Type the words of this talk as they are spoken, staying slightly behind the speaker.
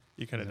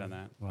You could have done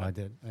that. Well, I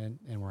did, and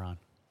we're on.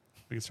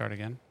 We can start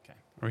again. Okay.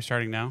 Are we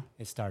starting now?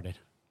 It started.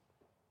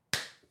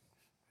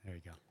 There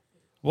you go.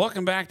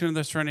 Welcome back to the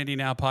Tsorenity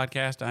Now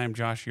podcast. I am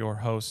Josh, your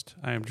host.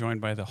 I am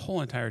joined by the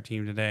whole entire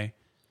team today.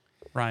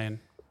 Ryan,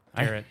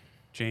 Garrett,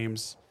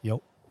 James. Yep.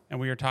 And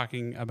we are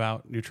talking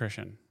about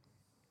nutrition.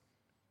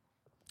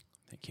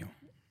 Thank you.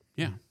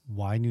 Yeah.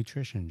 Why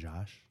nutrition,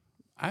 Josh?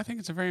 I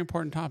think it's a very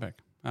important topic.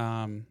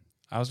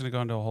 I was going to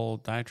go into a whole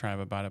diatribe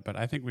about it, but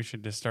I think we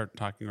should just start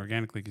talking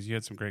organically because you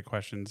had some great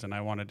questions, and I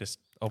want to just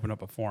open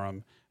up a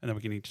forum, and then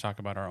we can each talk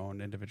about our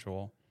own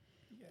individual.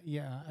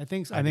 Yeah, I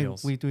think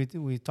ideals. we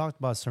talked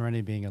about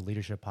Tsorenity being a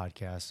leadership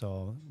podcast,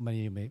 so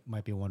many of you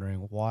might be wondering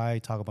why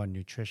talk about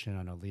nutrition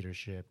on a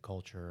leadership,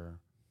 culture,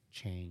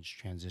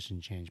 transition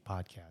change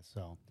podcast.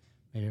 So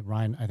maybe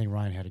I think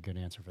Ryan had a good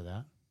answer for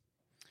that.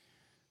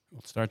 Well,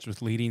 it starts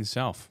with leading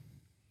self.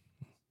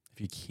 If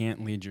you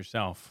can't lead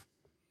yourself,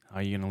 how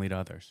are you going to lead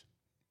others?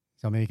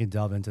 So maybe you can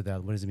delve into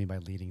that. What does it mean by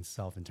leading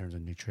self in terms of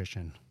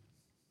nutrition?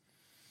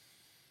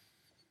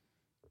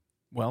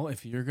 Well,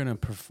 if you're going to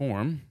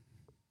perform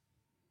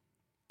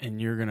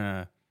and you're going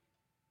to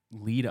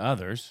lead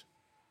others,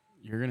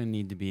 you're going to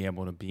need to be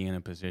able to be in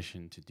a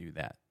position to do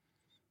that.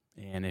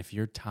 And if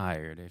you're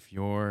tired, if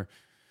you're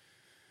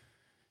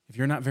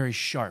not very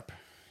sharp,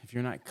 if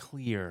you're not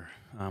clear,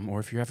 or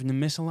if you're having to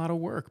miss a lot of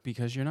work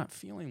because you're not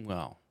feeling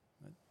well,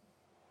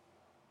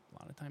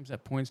 a lot of times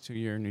that points to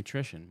your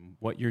nutrition,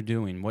 what you're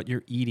doing, what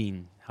you're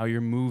eating, how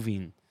you're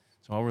moving.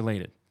 It's all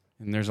related.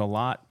 And there's a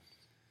lot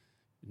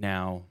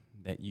now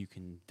that you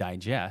can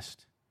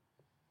digest,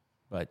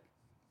 but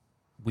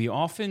we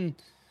often,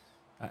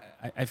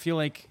 I feel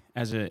like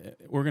as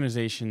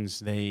organizations,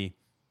 they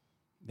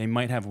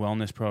might have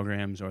wellness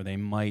programs or they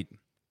might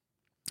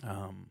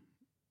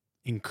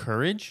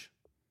encourage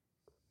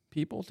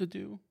people to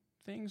do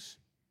things.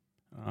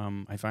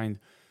 I find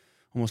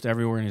almost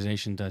every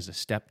organization does a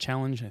step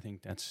challenge. I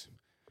think that's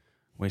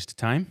a waste of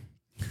time.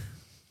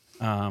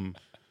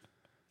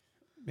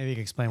 Maybe you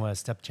can explain what a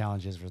step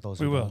challenge is for those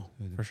We who will,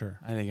 don't. for sure.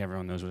 I think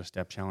everyone knows what a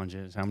step challenge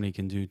is. How many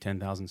can do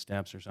 10,000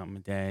 steps or something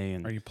a day?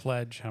 And Or you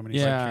pledge how many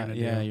steps you're going to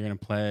do. you're going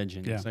to pledge.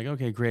 And Yeah. it's like,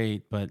 okay,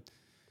 great. But,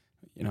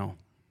 you know,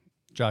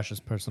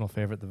 Josh's personal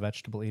favorite, the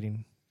vegetable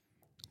eating.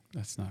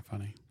 That's not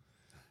funny.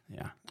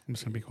 yeah. I'm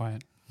just going to be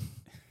quiet.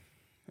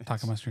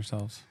 Talk amongst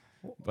yourselves.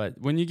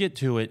 But when you get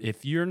to it,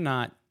 if you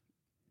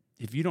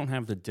don't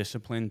have the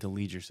discipline to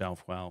lead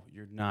yourself well,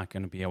 you're not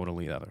going to be able to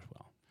lead others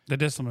well. The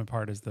discipline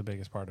part is the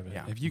biggest part of it.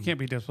 Yeah. If you can't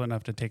be disciplined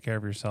enough to take care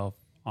of yourself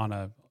on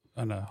a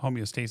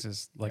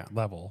homeostasis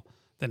level,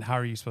 then how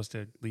are you supposed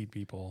to lead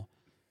people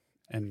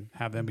and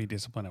have them be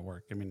disciplined at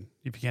work? I mean,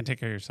 if you can't take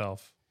care of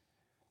yourself.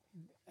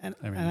 And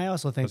I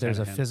also think goes there's hand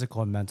a in hand.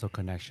 physical and mental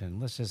connection.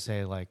 Let's just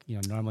say,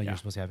 normally Yeah. you're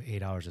supposed to have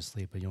 8 hours of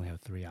sleep, but you only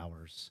have 3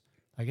 hours.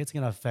 It's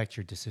going to affect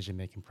your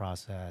decision-making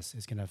process.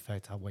 It's going to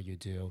affect what you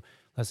do.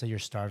 Let's say you're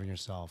starving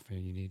yourself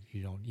and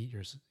you don't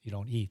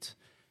eat.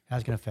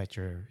 That's going to affect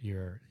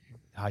your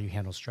how you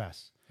handle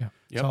stress. Yeah.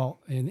 Yep. So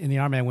in the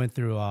Army, I went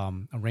through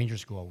a Ranger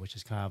School, which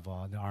is kind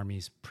of the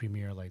Army's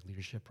premier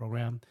leadership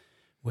program,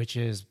 which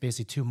is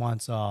basically 2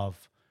 months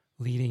of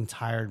leading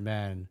tired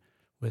men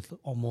with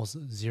almost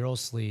zero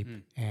sleep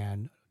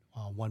and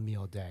 1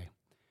 meal a day.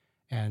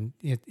 And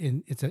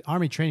it's an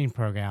Army training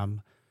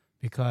program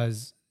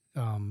because,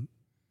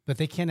 but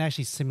they can't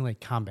actually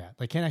simulate combat.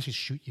 They can't actually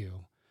shoot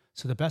you.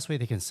 So the best way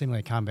they can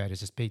simulate combat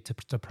is just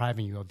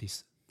depriving you of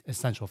these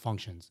essential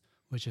functions,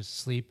 which is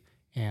sleep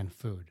and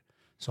food.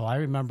 So I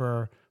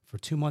remember for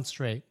 2 months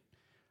straight,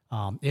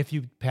 if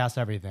you pass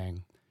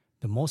everything,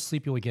 the most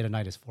sleep you would get a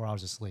night is 4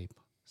 hours of sleep.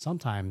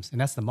 Sometimes,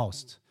 and that's the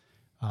most,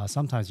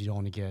 sometimes you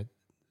only get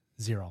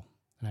 0.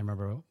 And I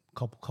remember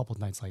a couple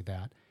nights like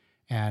that.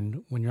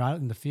 And when you're out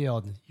in the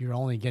field, you're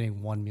only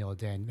getting 1 meal a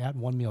day. And that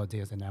 1 meal a day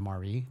is an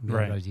MRE, meal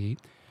Right. ready to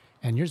eat.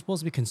 And you're supposed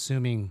to be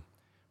consuming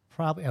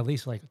probably at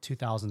least like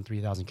 2,000,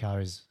 3,000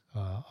 calories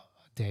a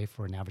day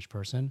for an average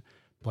person.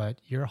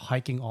 But you're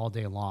hiking all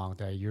day long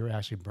that you're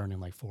actually burning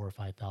like 4,000 or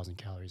 5,000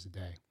 calories a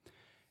day.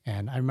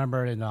 And I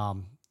remember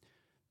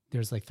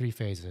there's like 3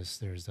 phases.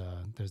 There's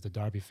the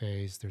Derby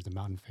phase, there's the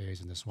mountain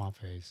phase, and the swamp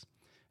phase.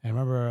 And I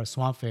remember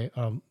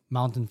a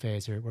mountain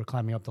phase. We're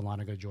climbing up the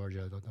Lanaga,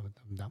 Georgia,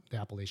 the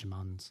Appalachian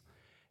Mountains.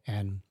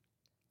 And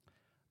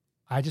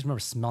I just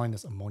remember smelling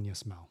this ammonia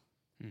smell.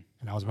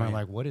 And I was wondering,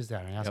 like, what is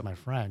that? And I asked my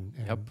friend,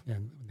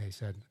 and they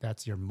said,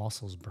 that's your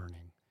muscles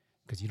burning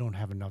because you don't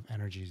have enough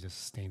energy to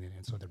sustain it.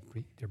 And so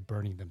they're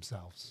burning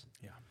themselves.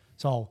 Yeah.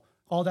 So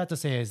all that to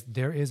say is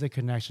there is a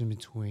connection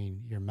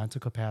between your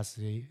mental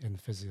capacity and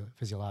physical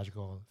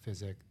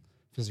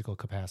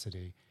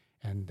capacity.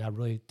 And that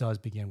really does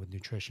begin with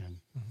nutrition.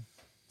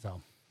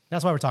 So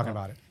that's why we're talking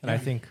about it. And I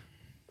think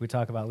we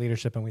talk about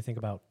leadership and we think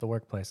about the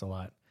workplace a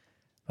lot,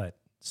 but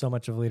so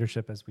much of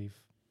leadership, as we've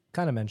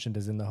kind of mentioned,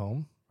 is in the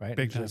home, right?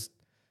 Big It's time. just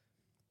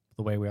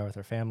the way we are with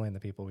our family and the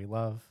people we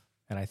love.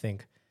 And I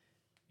think,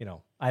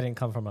 I didn't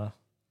come from a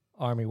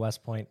Army,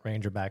 West Point,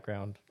 Ranger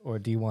background or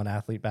D1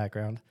 athlete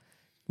background.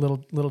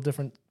 Little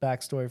different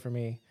backstory for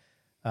me.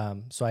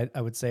 So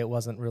I would say it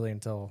wasn't really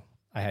until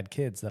I had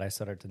kids that I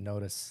started to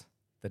notice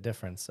the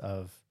difference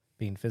of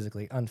being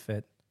physically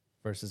unfit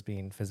versus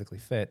being physically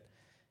fit,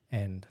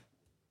 and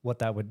what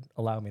that would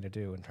allow me to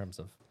do in terms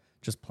of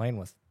just playing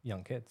with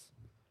young kids.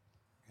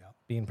 Yeah.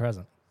 Being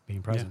present.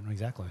 Being present,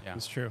 exactly. Yeah.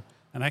 It's true.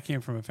 And I came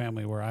from a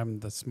family where I'm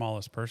the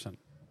smallest person.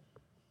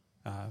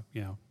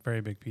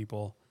 Very big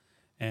people,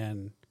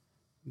 and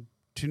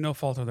to no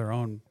fault of their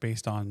own,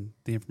 based on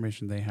the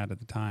information they had at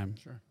the time.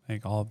 Sure.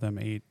 Like all of them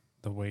ate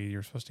the way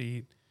you're supposed to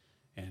eat,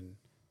 and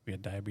we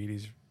had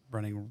diabetes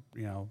running,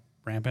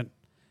 rampant.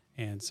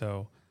 And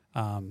so,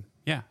 I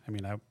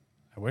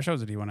wish I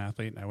was a D1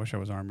 athlete, and I wish I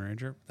was an Army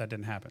Ranger. That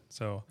didn't happen.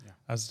 So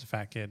I was just a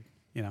fat kid,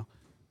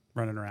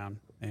 running around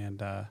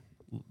and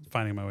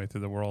finding my way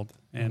through the world.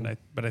 And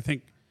I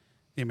think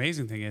the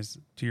amazing thing is,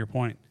 to your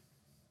point,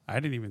 I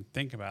didn't even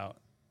think about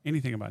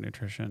anything about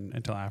nutrition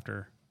until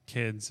after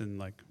kids, and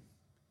like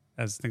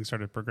as things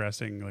started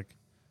progressing, like,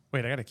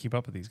 wait, I got to keep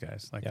up with these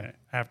guys. Like I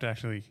have to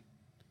actually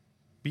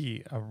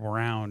be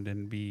around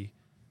and be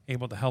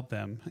able to help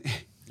them.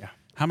 Yeah.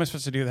 How am I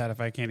supposed to do that if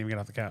I can't even get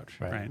off the couch?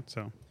 Right.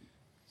 So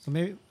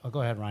maybe I'll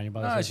go ahead, Ryan.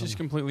 No, it's just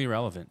completely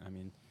irrelevant. I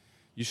mean,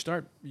 you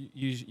start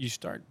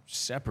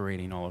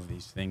separating all of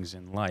these things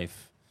in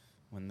life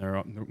when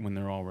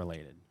they're all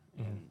related.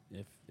 Mm-hmm.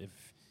 And if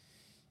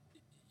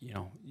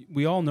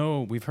we all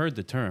know, we've heard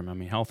the term. I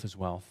mean, health is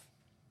wealth.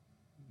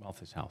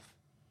 Wealth is health.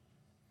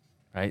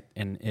 Right?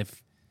 And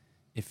if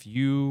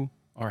you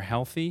are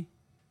healthy,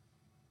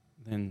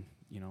 then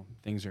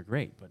things are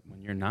great. But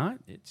when you're not,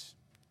 it's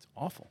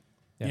awful.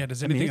 Yeah.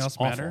 Does anything else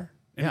matter?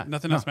 Yeah.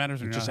 Nothing else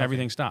matters when you're just not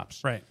everything healthy.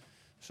 stops. Right.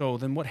 So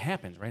then what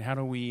happens, right? How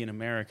do we in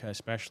America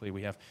especially,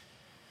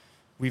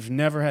 we've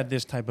never had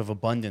this type of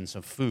abundance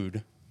of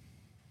food.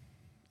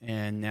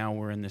 And now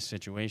we're in this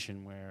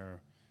situation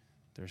where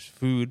there's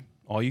food,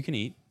 all you can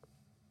eat,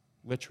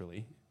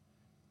 literally,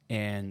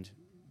 and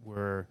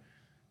we're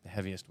the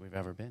heaviest we've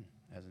ever been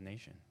as a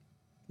nation.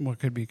 Well, it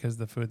could be because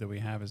the food that we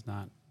have is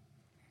not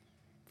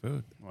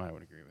food. Well, I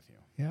would agree with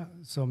you. Yeah.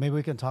 So maybe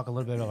we can talk a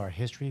little bit of our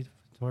history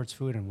towards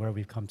food and where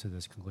we've come to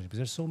this conclusion. Because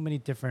there's so many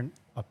different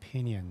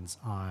opinions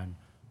on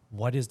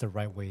what is the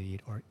right way to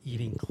eat or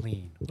eating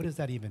clean. What does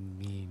that even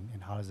mean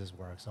and how does this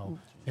work? So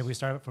maybe we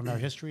start from our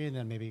history and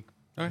then maybe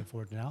move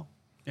forward to now.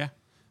 Yeah.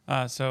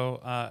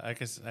 I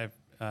guess I've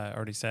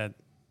already said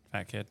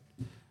fat kid.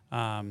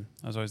 I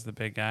was always the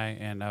big guy,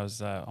 and I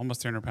was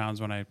almost 300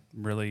 pounds when I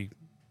really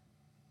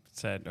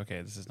said,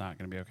 okay, this is not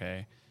going to be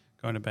okay.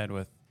 Going to bed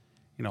with,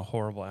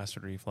 horrible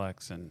acid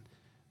reflux and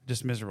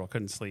just miserable,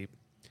 couldn't sleep.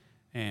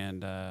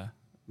 And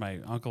my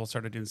uncle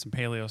started doing some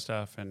paleo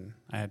stuff, and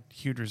I had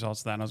huge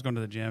results of that. And I was going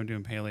to the gym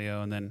doing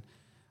paleo, and then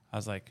I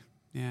was like,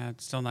 yeah,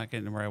 it's still not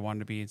getting where I wanted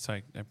to be. So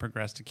I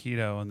progressed to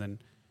keto and then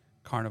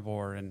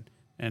carnivore, and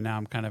now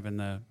I'm kind of in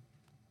the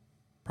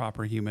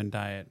proper human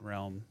diet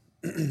realm,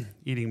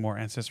 eating more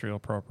ancestral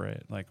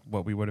appropriate, like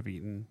what we would have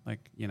eaten,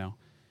 in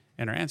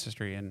our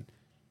ancestry. And,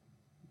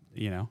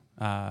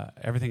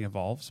 everything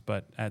evolves,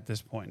 but at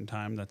this point in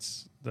time,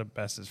 that's the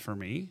best is for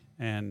me.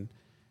 And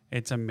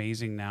it's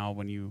amazing now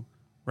when you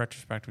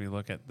retrospectively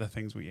look at the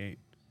things we ate,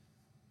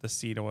 the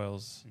seed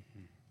oils,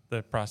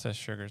 the processed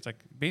sugars,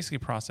 like basically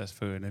processed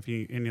food.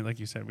 Like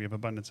you said, we have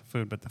abundance of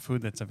food, but the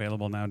food that's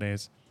available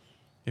nowadays,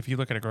 if you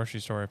look at a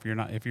grocery store,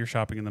 if you're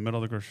shopping in the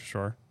middle of the grocery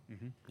store,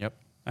 Yep.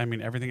 I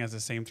mean, everything has the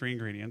same 3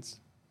 ingredients,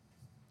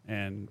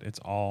 and it's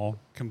all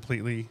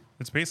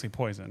it's basically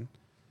poison,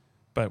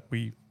 but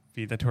we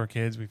feed that to our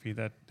kids. We feed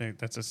that,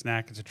 that's a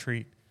snack, it's a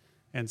treat.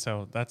 And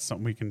so that's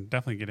something we can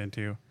definitely get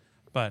into.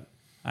 But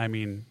I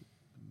mean,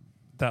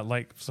 that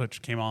light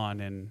switch came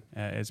on, and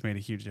it's made a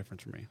huge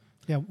difference for me.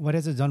 Yeah. What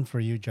has it done for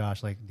you,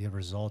 Josh? Like the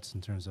results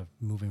in terms of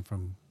moving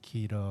from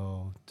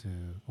paleo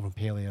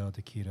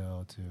to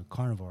keto to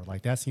carnivore?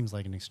 Like that seems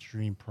like an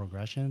extreme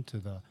progression to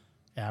the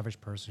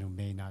average person who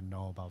may not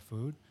know about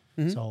food.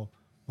 Mm-hmm. So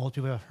most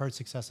people have heard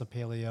success of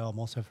paleo,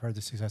 most have heard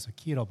the success of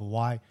keto, but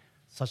why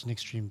such an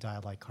extreme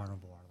diet like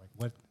carnivore?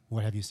 Like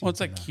what have you seen? Well, it's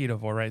like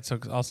ketovore, right? So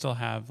I'll still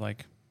have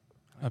like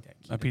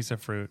a piece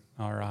of fruit,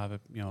 or I'll have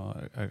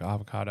an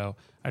avocado.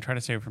 I try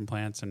to stay away from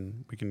plants,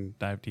 and we can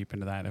dive deep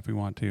into that if we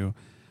want to.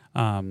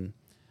 I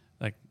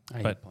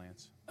hate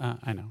plants.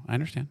 I know, I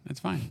understand. It's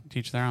fine.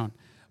 Teach their own.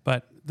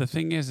 But the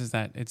thing is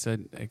that it's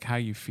like how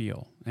you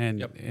feel,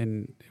 and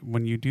and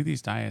when you do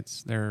these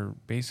diets, they're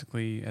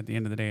basically at the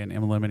end of the day an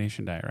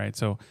elimination diet, right?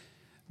 So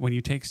when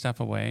you take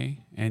stuff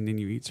away and then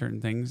you eat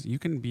certain things, you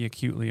can be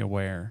acutely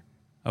aware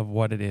of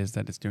what it is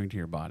that it's doing to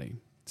your body.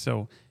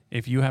 So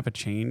if you have a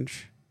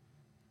change,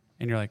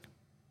 and you're like,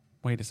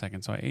 wait a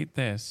second, so I ate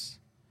this,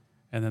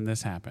 and then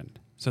this happened.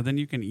 So then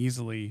you can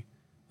easily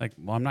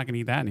well, I'm not going to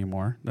eat that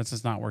anymore. That's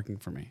just not working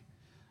for me.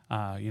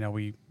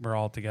 We're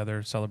all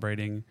together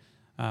celebrating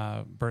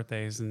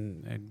birthdays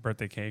and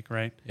birthday cake,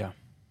 right? Yeah.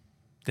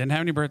 Didn't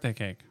have any birthday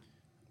cake.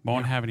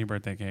 Won't have any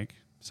birthday cake.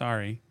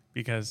 Sorry,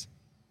 because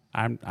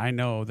I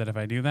know that if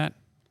I do that,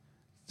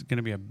 it's going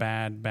to be a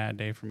bad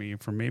day for me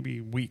for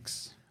maybe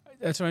weeks.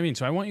 That's what I mean.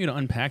 So I want you to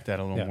unpack that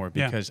a little more,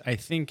 because I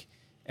think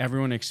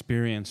everyone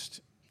experienced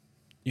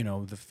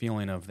the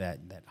feeling of that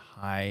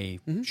high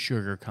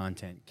sugar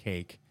content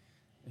cake.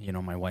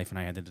 My wife and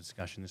I had the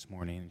discussion this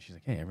morning, and she's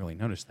like, "Hey, I really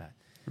noticed that."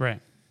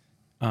 Right.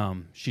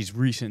 She's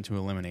recent to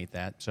eliminate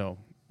that, so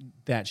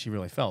that she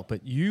really felt.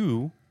 But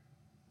you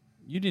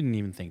didn't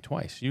even think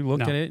twice. You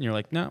looked No. at it, and you're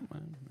like, "No."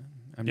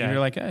 Yeah. You're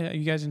like, hey,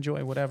 "You guys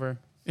enjoy whatever."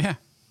 Yeah.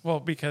 Well,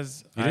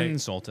 because You didn't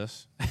insult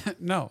us.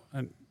 no,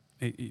 and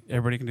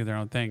everybody can do their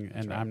own thing,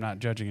 and right. I'm not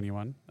judging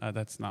anyone.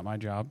 That's not my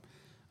job.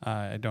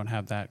 I don't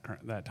have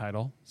that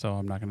title, so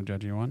I'm not going to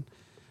judge anyone.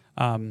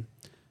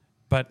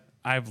 But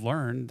I've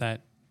learned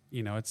that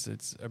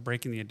it's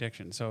breaking the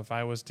addiction. So if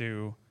I was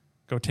to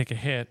go take a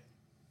hit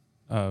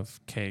of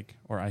cake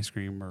or ice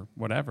cream or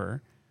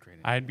whatever,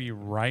 I'd be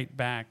right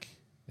back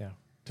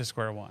to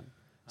square one.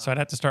 So I'd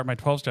have to start my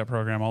 12-step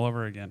program all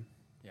over again.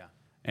 Yeah.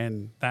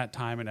 And that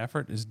time and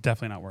effort is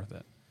definitely not worth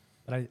it.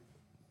 But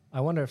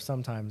I wonder if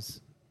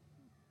sometimes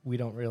we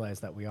don't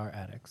realize that we are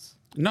addicts.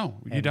 No,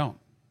 you don't.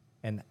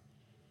 And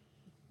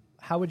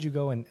how would you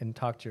go and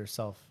talk to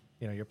yourself,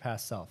 your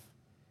past self?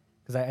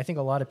 Because I think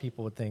a lot of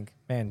people would think,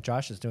 man,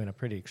 Josh is doing a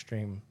pretty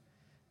extreme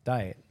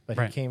diet, but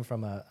Right. he came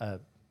from a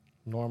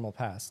normal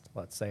past,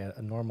 let's say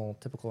a normal,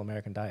 typical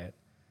American diet.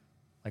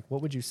 Like,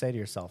 what would you say to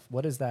yourself?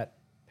 What is that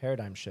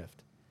paradigm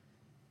shift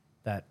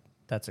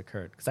that's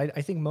occurred? Because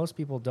I think most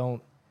people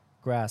don't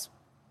grasp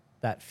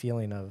that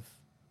feeling of,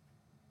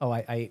 oh,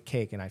 I ate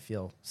cake and I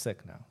feel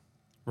sick now.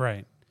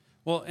 Right.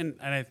 Well, and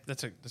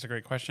that's a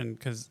great question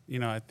because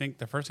I think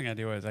the first thing I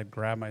do is I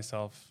grab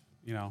myself,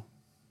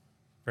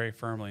 very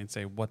firmly and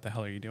say, "What the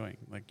hell are you doing?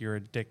 Like you're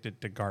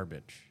addicted to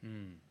garbage,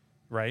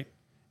 right?"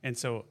 And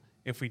so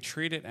if we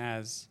treat it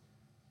as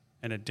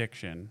an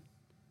addiction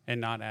and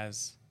not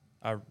as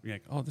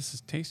like, "Oh, this is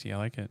tasty, I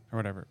like it," or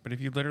whatever. But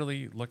if you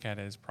literally look at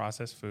it as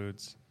processed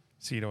foods,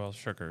 seed oils,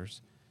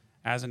 sugars,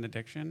 as an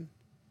addiction,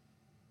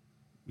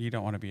 you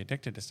don't want to be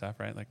addicted to stuff,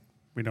 right? Like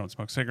we don't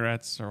smoke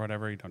cigarettes or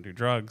whatever. You don't do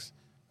drugs.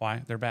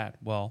 Why? They're bad.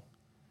 Well,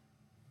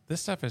 this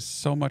stuff is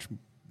so much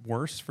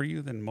worse for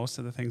you than most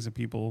of the things that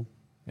people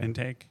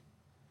intake.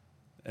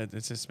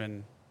 It's just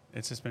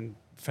been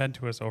fed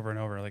to us over and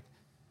over. Like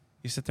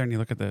you sit there and you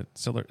look at the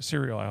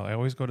cereal aisle. I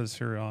always go to the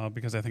cereal aisle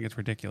because I think it's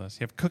ridiculous.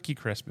 You have Cookie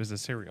Crisp as a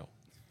cereal.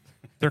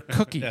 They're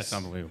cookies. That's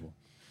unbelievable.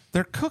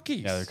 They're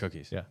cookies. Yeah, they're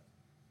cookies. Yeah.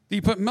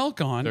 You put milk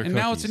on, They're and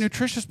now it's a cookies.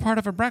 nutritious part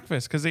of a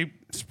breakfast because they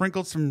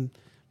sprinkled some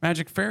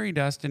magic fairy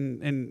dust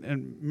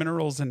and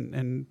minerals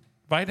and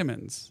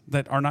vitamins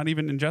that are not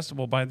even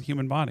ingestible by the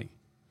human body.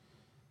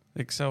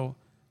 Like so,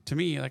 to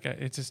me, like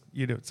it's just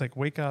it's like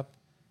wake up,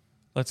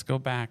 let's go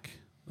back,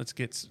 let's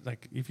get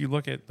like if you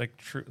look at like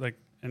true like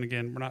and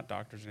again we're not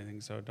doctors or anything,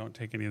 so don't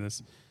take any of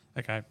this.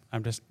 Like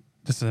I'm just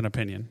this is an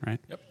opinion, right?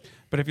 Yep.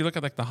 But if you look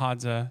at like the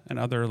Hadza and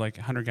other like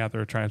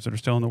hunter-gatherer tribes that are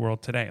still in the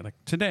world today, like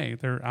today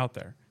they're out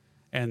there.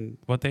 And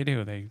what they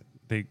do,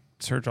 they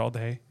search all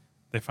day,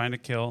 they find a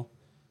kill,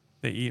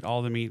 they eat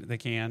all the meat they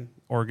can,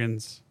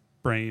 organs,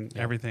 brain,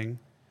 everything.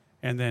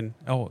 And then,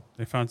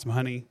 they found some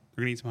honey,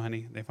 they're gonna eat some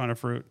honey. They found a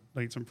fruit,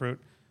 they eat some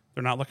fruit.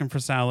 They're not looking for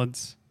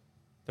salads.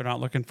 They're not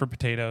looking for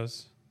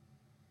potatoes,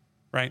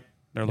 right?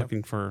 They're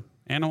looking for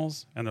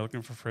animals and they're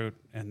looking for fruit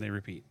and they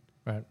repeat.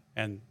 Right.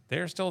 And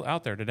they're still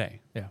out there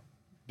today Yeah.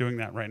 doing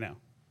that right now.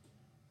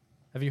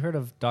 Have you heard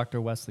of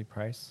Dr. Wesley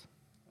Price?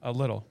 A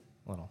little.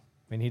 Little.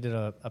 I mean, he did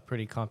a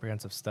pretty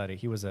comprehensive study.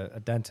 He was a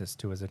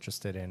dentist who was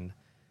interested in,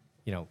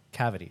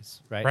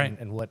 cavities, right? Right.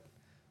 And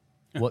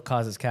what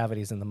causes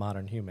cavities in the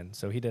modern human.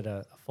 So he did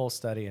a full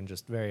study in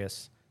just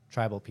various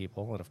tribal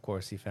people. And of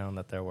course, he found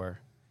that there were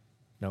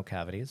no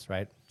cavities,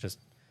 right?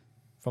 Just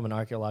from an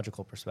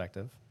archaeological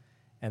perspective.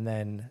 And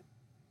then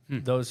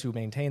those who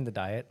maintained the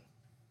diet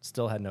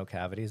still had no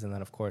cavities. And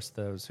then, of course,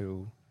 those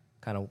who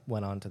kind of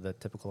went on to the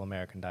typical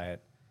American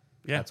diet,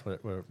 that's where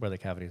the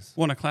cavities.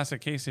 Well, in a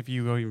classic case, if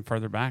you go even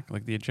further back,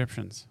 like the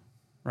Egyptians,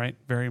 right?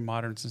 Very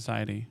modern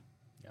society.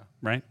 Yeah.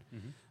 Right?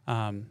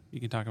 You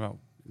can talk about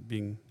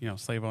being,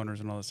 slave owners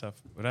and all this stuff,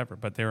 whatever,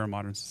 but they were a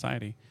modern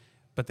society.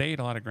 But they ate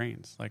a lot of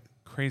grains, like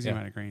crazy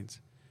amount of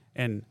grains.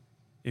 And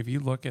if you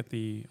look at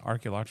the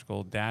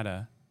archaeological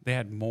data, they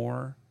had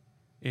more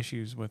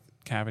issues with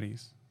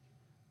cavities,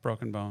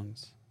 broken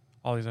bones,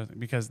 all these other things,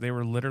 because they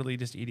were literally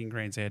just eating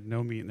grains. They had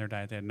no meat in their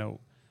diet. They had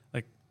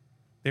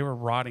they were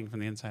rotting from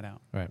the inside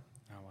out. Right.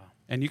 Oh, wow.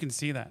 And you can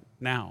see that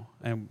now.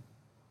 And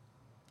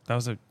that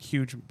was a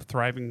huge,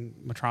 thriving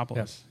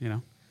metropolis,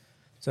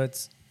 So I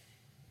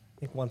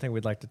think one thing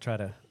we'd like to try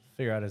to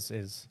figure out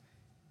is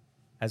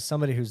as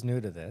somebody who's new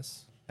to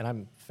this, and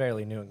I'm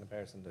fairly new in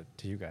comparison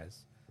to you guys,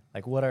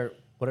 like what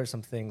are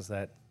some things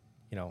that,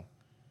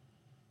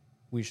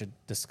 we should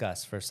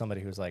discuss for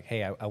somebody who's like,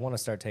 hey, I want to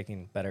start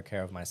taking better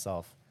care of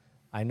myself.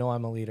 I know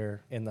I'm a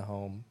leader in the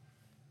home.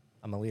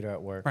 I'm a leader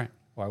at work. Right.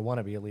 Or I want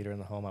to be a leader in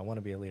the home. I want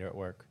to be a leader at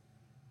work.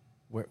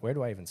 Where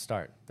do I even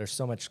start? There's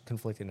so much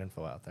conflicting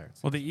info out there.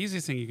 Well, the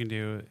easiest thing you can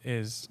do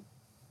is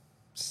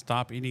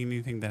stop eating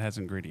anything that has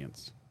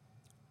ingredients.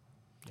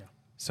 Yeah.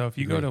 So if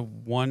you go to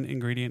one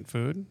ingredient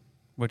food,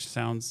 which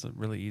sounds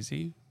really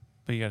easy,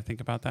 but you got to think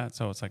about that.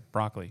 So it's like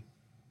broccoli,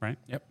 right?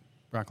 Yep.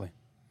 Broccoli.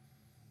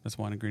 That's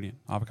one ingredient.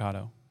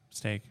 Avocado,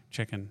 steak,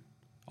 chicken,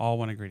 all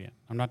one ingredient.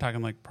 I'm not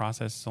talking like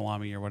processed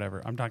salami or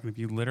whatever. I'm talking if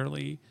you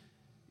literally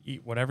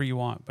eat whatever you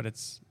want, but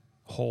it's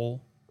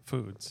whole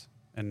foods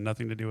and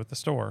nothing to do with the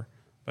store,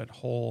 but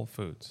whole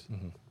foods.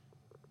 Mm-hmm.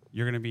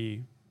 You're going to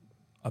be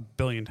a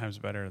billion times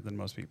better than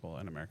most people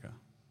in America.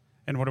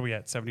 And what are we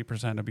at?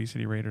 70%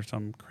 obesity rate or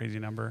some crazy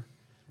number?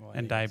 Well,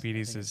 And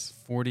diabetes is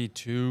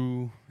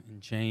 42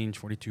 and change,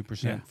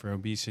 42% Yeah. for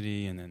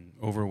obesity, and then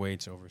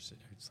overweight's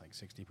it's like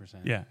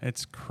 60%. yeah,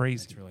 it's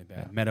crazy. It's really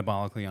bad.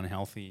 Metabolically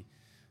unhealthy.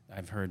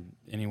 I've heard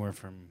anywhere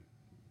from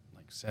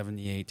like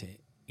 78 to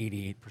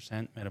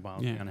 88%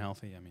 metabolically Yeah.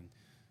 unhealthy. I mean,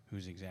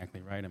 who's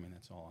exactly right? I mean,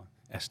 that's all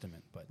an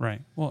estimate, but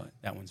Right. Well,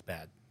 that one's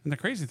bad. and the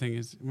crazy thing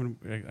is, when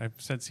I've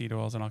said seed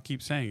oils, and I'll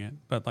keep saying it,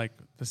 but like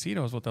the seed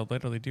oils, what they'll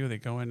literally do, they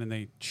go in and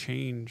they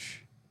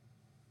change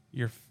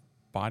your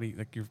body,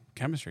 like your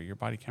chemistry, your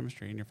body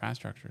chemistry and your fat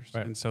structures.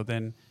 Right. And so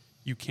then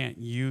you can't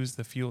use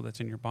the fuel that's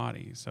in your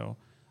body. So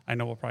I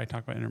know we'll probably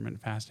talk about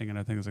intermittent fasting and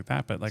other things like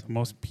that, but like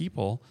most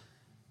people,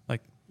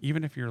 like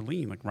even if you're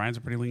lean, like Ryan's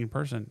a pretty lean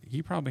person,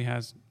 he probably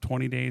has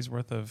 20 days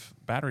worth of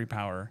battery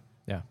power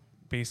Yeah.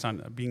 based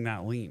on being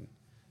that lean,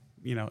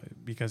 you know,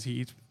 because he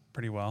eats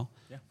pretty well,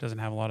 Yeah. doesn't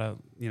have a lot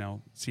of, you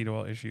know, seed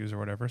oil issues or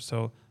whatever.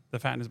 So the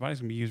fat in his body is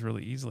going to be used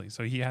really easily.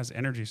 So he has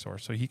energy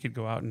source. So he could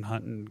go out and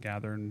hunt and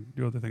gather and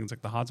do other things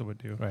like the Hadza would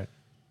do, Right.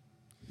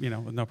 you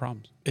know, with no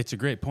problems. It's a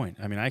great point.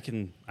 I mean, I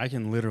can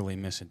literally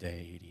miss a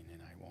day eating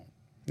and I won't.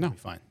 No. I'll be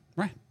fine.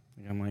 Right.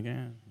 Like, I'm like,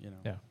 you know,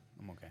 Yeah.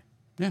 I'm okay.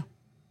 Yeah.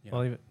 You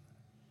Well, know? even,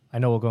 I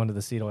know we'll go into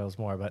the seed oils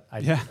more, but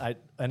Yeah.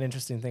 an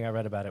interesting thing I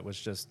read about it was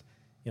just,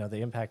 you know,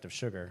 the impact of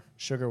sugar.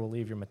 Sugar will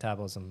leave your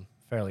metabolism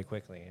fairly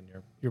quickly, and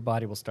your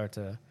body will start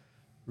to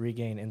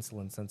regain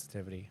insulin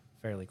sensitivity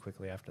fairly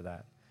quickly after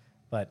that.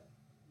 But,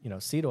 you know,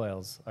 seed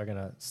oils are going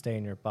to stay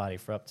in your body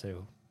for up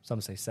to,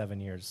 some say,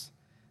 7 years.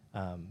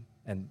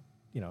 And,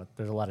 you know,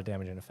 there's a lot of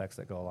damaging effects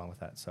that go along with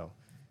that. So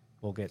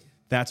we'll get,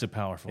 That's a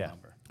powerful Yeah.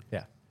 number.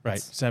 yeah. Right.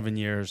 It's- 7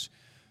 years,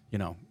 you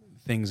know,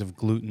 things of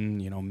gluten,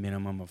 you know,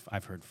 minimum of,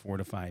 I've heard 4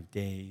 to 5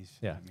 days.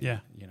 Yeah. I mean, Yeah.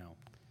 You know,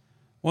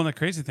 Well, and the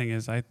crazy thing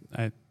is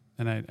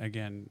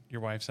again,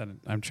 your wife said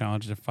I'm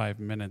challenged to 5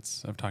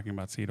 minutes of talking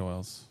about seed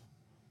oils.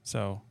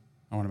 So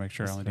I want to make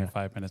sure I only do Yeah.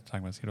 5 minutes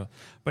talking about seed oils.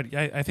 But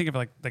I think of it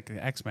like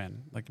the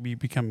X-Men, like we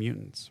become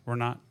mutants. We're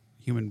not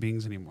human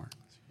beings anymore.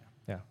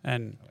 Yeah.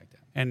 And I like that.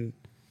 and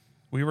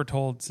we were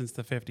told since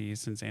the 50s,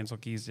 since Ansel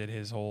Keys did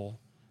his whole,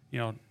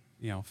 you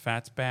know,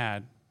 fat's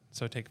bad,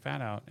 so take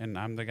fat out. And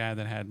I'm the guy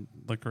that had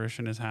licorice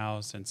in his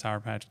house and Sour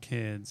Patch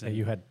Kids. Yeah, And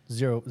you had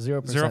 0%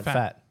 zero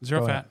fat.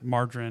 zero growing fat, up.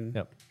 margarine,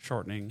 Yep.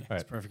 shortening, That's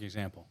Right. a perfect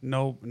example.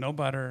 no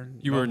butter.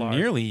 You no were lard.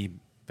 nearly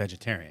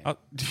vegetarian. Oh,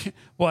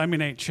 well, I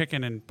mean, I ate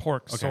chicken and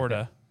pork, Okay.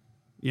 sorta,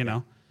 you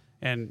know,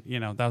 and you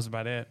know that was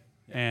about it.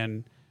 Yeah.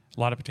 And a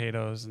lot of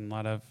potatoes and a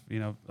lot of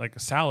like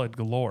salad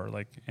galore,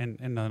 like and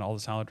then all the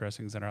salad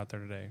dressings that are out there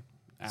today,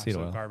 Seed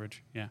absolute oil.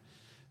 garbage. Yeah,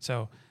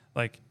 so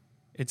like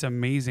it's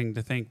amazing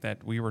to think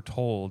that we were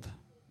told,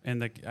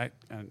 and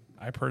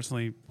I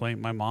personally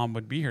blame my mom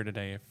would be here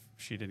today if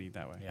she didn't eat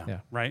that way. Yeah. Yeah.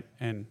 Right,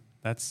 and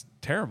that's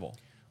terrible.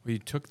 Well, you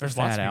took the There's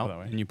lots fat of people out that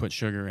way. and you put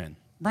sugar in.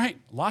 Right,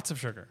 lots of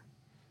sugar,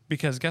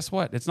 because guess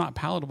what? It's not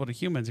palatable to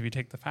humans if you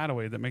take the fat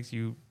away. That makes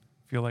you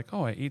feel like,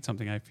 oh, I ate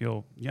something. I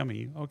feel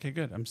yummy. Okay,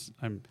 good.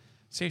 I'm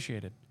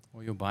satiated.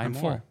 Well, you'll buy I'm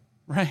more. full.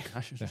 Right.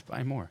 Gosh, just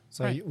buy more.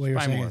 So Right. what you're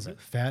Buy saying more is of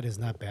it. fat is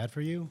not bad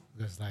for you?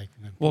 Because like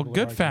when Well, people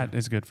good argue- fat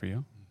is good for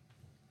you.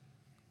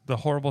 The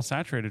horrible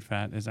saturated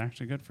fat is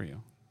actually good for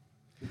you.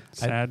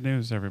 Sad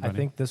news, everybody. I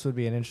think this would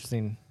be an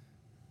interesting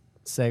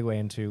segue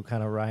into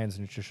kind of Ryan's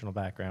nutritional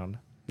background,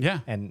 Yeah,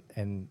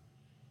 and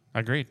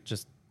agreed.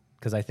 just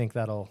because I think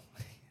that'll,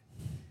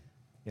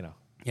 you know,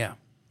 Yeah.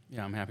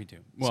 Yeah, I'm happy to.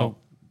 So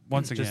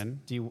once just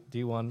again,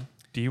 D1.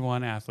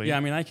 D1 athlete. yeah, I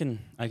mean, I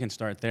can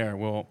start there.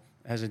 Well,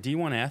 as a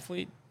D1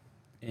 athlete,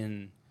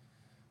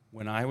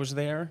 when I was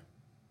there,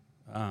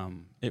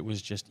 it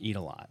was just eat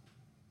a lot.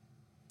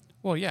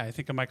 Well, yeah, I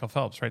think of Michael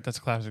Phelps, right? That's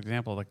a classic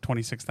example, like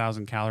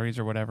 26,000 calories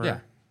or whatever. Yeah.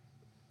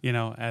 You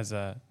know, as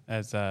a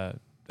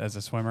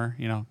swimmer,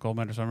 you know, gold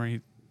medal swimmer.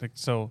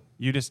 So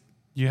you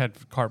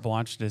had carte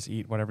blanche to just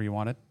eat whatever you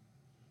wanted.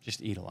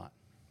 Just eat a lot.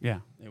 Yeah.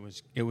 It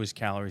was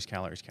calories.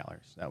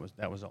 That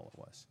was all it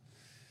was.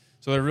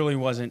 So there really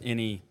wasn't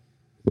any,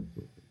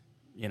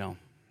 you know,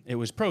 it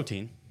was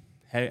protein,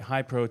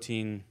 high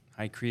protein,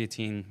 high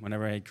creatine.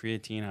 Whenever I had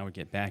creatine, I would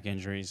get back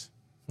injuries.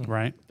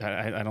 Right.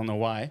 I don't know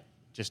why.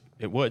 Just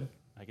it would.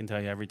 I can tell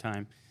you every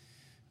time,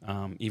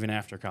 even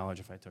after college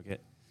if I took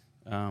it.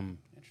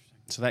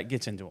 So that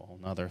gets into a whole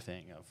nother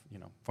thing of, you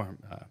know,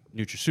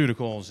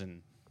 nutraceuticals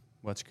and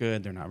what's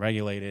good. They're not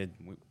regulated.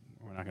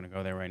 We're not going to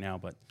go there right now,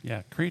 but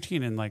Yeah.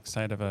 Creatine in like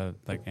side of a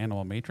like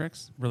animal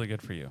matrix, really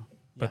good for you.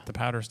 But Yeah. the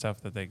powder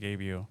stuff that they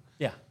gave you,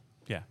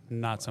 yeah,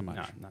 not so much.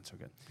 not so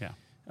good.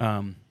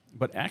 Yeah.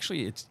 But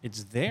actually,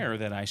 it's there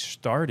that I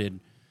started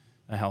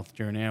a health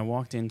journey. I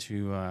walked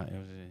into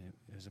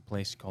it was a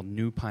place called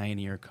New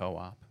Pioneer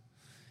Co-op,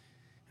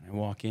 and I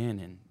walk in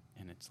and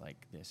it's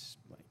like this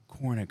like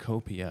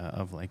cornucopia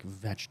of like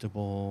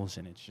vegetables,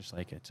 and it's just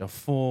like it's a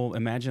full,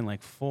 imagine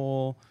like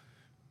full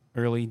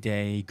early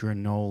day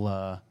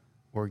granola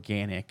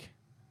organic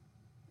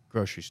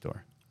grocery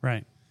store.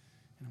 Right.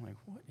 And I'm like,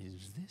 what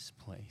is this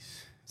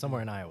place?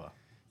 Somewhere in Iowa.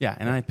 Yeah,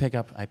 and I pick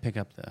up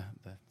the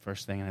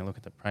first thing, and I look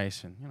at the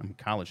price, and I'm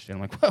a college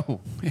student. I'm like,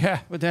 whoa, Yeah.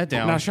 put that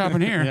down. Not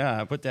shopping here.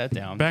 Yeah, put that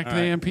down. Back to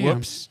the right, AMPM.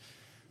 Whoops.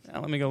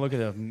 Now let me go look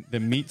at the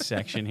meat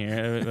section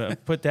here.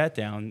 Put that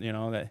down. You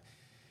know that.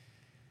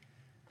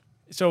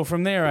 So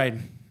from there, I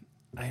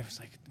was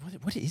like,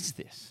 what is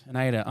this? And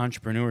I had an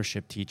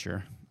entrepreneurship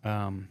teacher.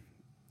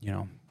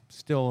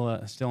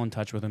 Still in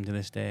touch with him to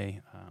this day.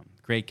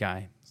 Great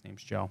guy. His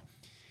name's Joe.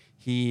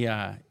 He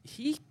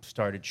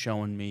started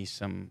showing me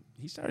some.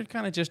 He started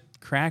kind of just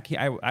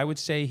I would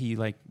say he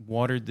like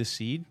watered the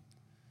seed.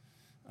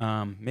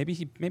 Maybe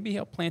he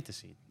helped plant the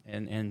seed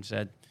and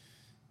said,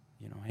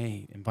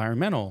 hey,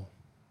 environmental,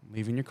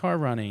 leaving your car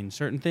running,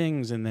 certain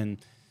things, and then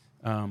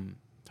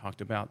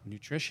talked about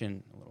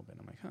nutrition a little bit.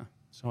 I'm like, huh.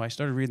 So I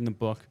started reading the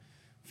book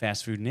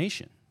Fast Food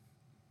Nation.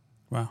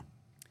 Wow.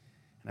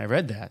 And I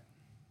read that,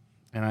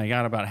 and I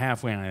got about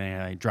halfway,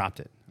 and I dropped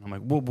it. And I'm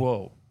like,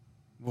 whoa,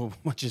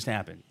 what just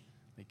happened?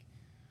 Like,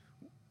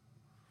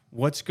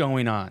 what's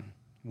going on?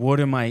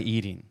 What am I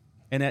eating?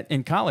 And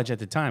in college at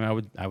the time,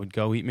 I would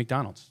go eat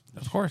McDonald's.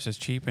 Of course, it's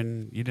cheap,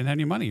 and you didn't have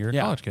any money. You're a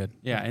college kid.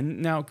 Yeah,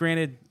 and now,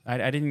 granted,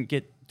 I didn't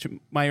get to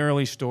my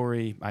early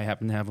story. I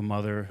happen to have a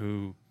mother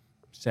who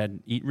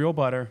said, eat real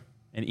butter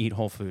and eat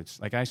whole foods.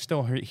 Like, I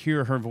still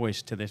hear her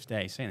voice to this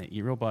day saying that,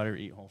 eat real butter,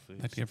 eat whole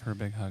foods. I'd give her a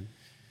big hug.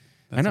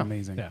 I That's know.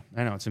 amazing. Yeah,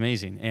 I know. It's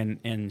amazing.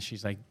 And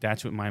she's like,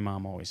 that's what my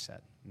mom always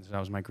said. And so that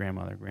was my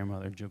grandmother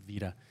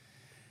Jovita.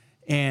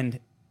 And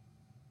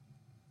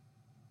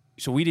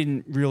so we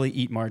didn't really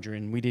eat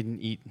margarine. We didn't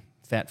eat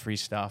fat-free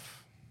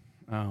stuff.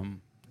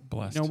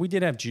 Blessed. No, we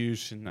did have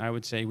juice, and I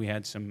would say we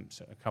had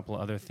a couple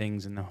of other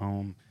things in the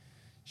home.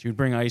 She would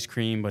bring ice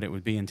cream, but it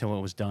would be until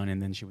it was done,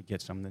 and then she would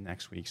get some the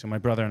next week. So my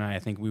brother and I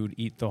think we would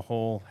eat the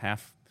whole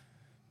half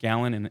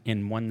gallon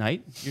in one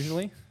night,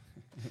 usually.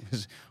 It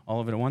was all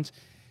of it at once.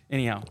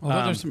 Anyhow.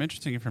 Well, there's some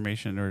interesting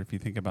information, or if you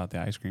think about the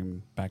ice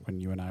cream back when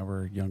you and I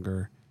were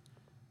younger,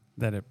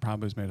 that it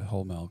probably was made with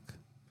whole milk.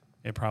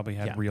 It probably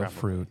had real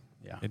fruit.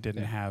 Yeah. It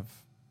didn't have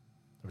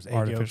There was egg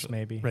yolks, artificial,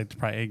 maybe. Right, there's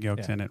probably egg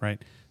yolks in it,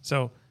 right?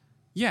 So,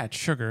 yeah, it's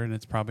sugar, and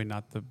it's probably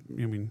not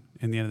in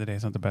the end of the day,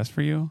 it's not the best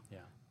for you. Yeah.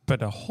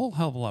 But a whole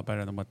hell of a lot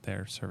better than what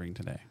they're serving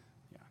today.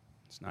 Yeah,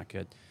 it's not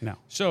good. No.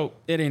 So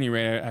at any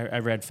rate, I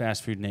read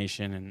Fast Food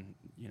Nation, and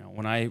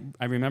when I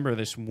remember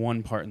this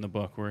one part in the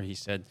book where he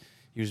said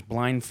he was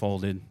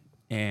blindfolded,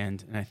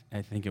 and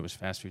I think it was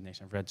Fast Food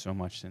Nation. I've read so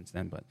much since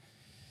then, but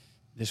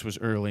this was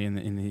early,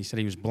 and he said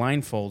he was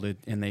blindfolded,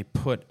 and they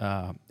put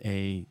a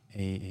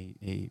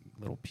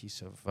little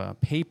piece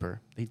of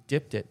paper. They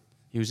dipped it.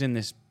 He was in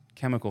this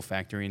chemical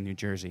factory in New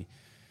Jersey.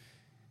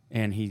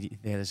 And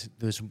there's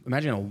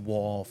imagine a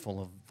wall full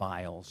of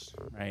vials,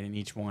 right? And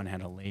each one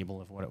had a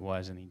label of what it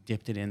was. And he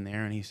dipped it in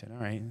there, and he said,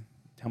 all right,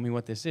 tell me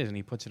what this is. And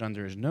he puts it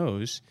under his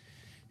nose.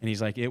 And he's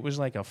like, it was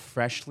like a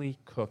freshly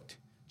cooked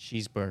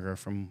cheeseburger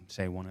from,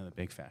 say, one of the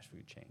big fast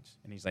food chains.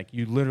 And he's like,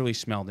 you literally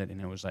smelled it.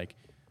 And it was like,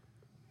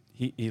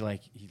 he's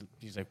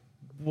like,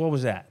 what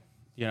was that?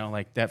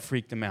 Like that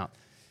freaked him out.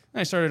 And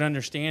I started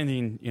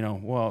understanding,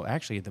 well,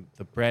 actually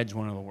the bread's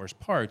one of the worst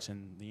parts,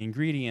 and the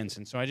ingredients.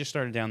 And so I just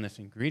started down this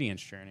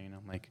ingredients journey, and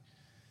I'm like,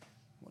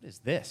 what is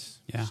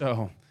this? Yeah.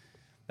 So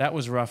that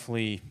was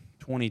roughly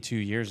 22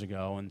 years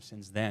ago. And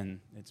since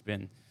then it's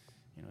been,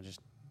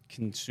 just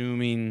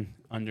consuming,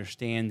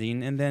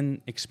 understanding, and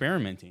then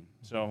experimenting.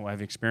 So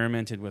I've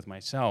experimented with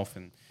myself,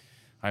 and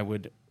I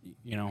would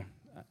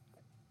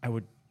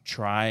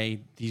try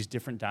these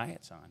different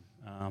diets on.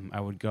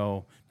 I would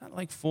go not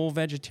like full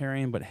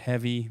vegetarian, but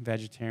heavy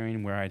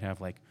vegetarian, where I'd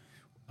have like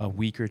a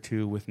week or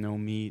two with no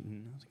meat.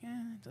 And I was like,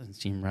 it doesn't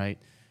seem right,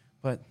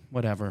 but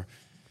whatever.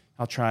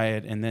 I'll try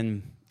it. And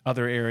then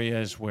other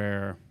areas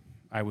where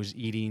I was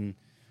eating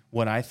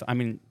what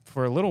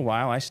for a little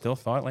while, I still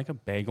thought like a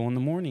bagel in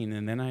the morning.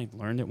 And then I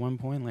learned at one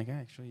point, like,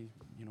 actually,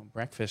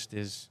 breakfast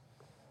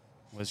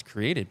was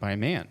created by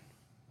man.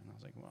 And I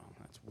was like, well,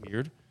 that's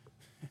weird.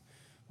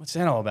 What's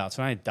that all about?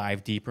 So I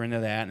dived deeper into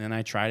that, and then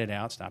I tried it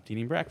out, stopped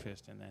eating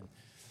breakfast, and then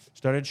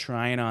started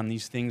trying on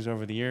these things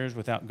over the years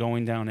without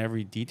going down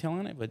every detail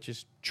on it, but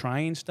just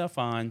trying stuff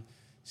on,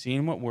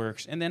 seeing what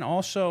works, and then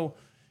also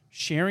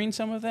sharing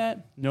some of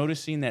that,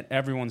 noticing that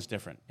everyone's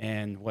different,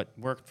 and what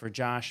worked for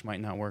Josh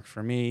might not work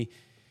for me.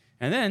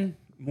 And then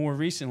more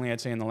recently, I'd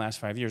say in the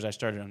last 5 years, I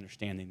started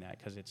understanding that,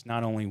 because it's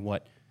not only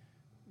what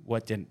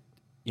did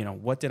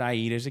I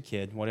eat as a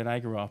kid, what did I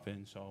grow up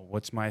in, so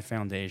what's my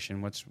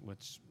foundation, what's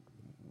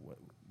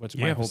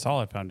you my have hope? a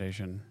solid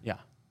foundation. Yeah.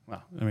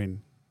 Well,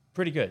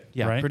 Pretty good.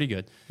 Yeah, right? pretty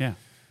good. Yeah.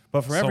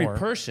 But for every Sore.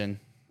 person,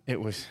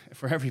 it was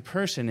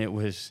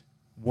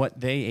what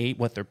they ate,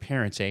 what their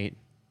parents ate,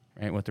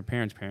 right? What their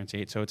parents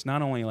ate. So it's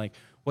not only like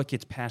what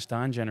gets passed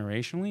on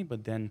generationally,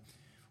 but then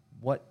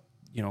what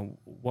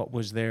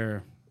was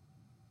their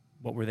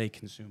what were they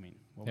consuming?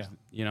 What was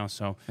Yeah.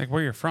 So Like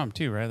where you're from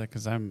too, right? Like,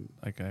 because I'm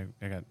like I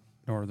got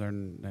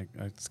northern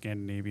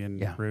Scandinavian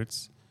Yeah.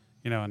 roots,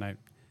 and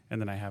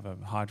then I have a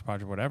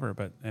hodgepodge or whatever.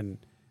 But and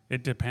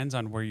it depends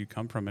on where you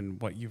come from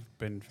and what you've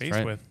been faced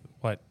right. with,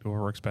 what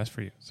works best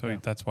for you. So Yeah.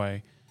 that's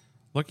why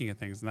looking at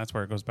things, and that's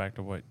where it goes back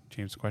to what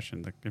James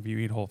questioned. Like if you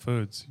eat whole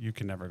foods, you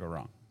can never go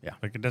wrong. Yeah.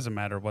 Like it doesn't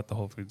matter what the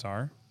whole foods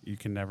are, you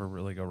can never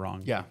really go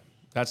wrong. Yeah,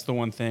 that's the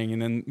one thing.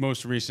 And then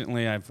most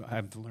recently,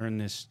 I've learned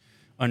this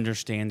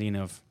understanding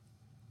of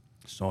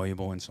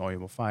soluble and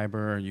insoluble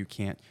fiber. You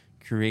can't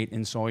create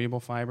insoluble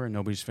fiber.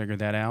 Nobody's figured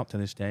that out to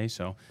this day.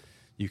 So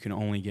you can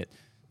only get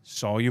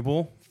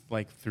soluble,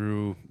 like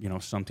through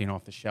something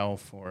off the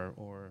shelf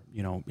or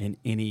in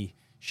any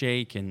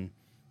shake. And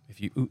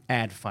if you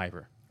add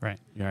fiber, Right.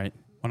 right,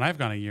 When I've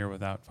gone a year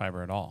without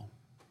fiber at all,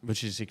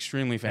 which is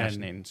extremely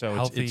fascinating. and So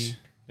healthy, it's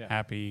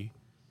happy,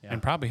 Yeah.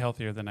 and probably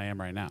healthier than I am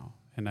right now.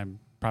 And I'm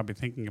probably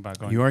thinking about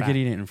going. you are back.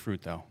 getting it in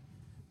fruit though.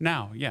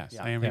 Now, yes,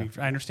 Yeah. I am. Yeah.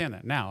 I understand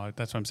that now.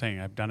 That's what I'm saying.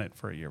 I've done it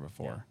for a year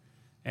before,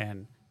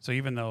 and so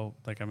even though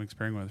like I'm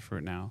experimenting with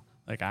fruit now,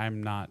 like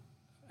I'm not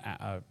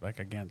like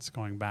against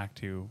going back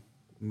to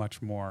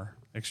much more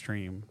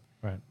extreme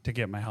Right. to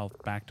get my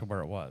health back to where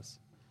it was.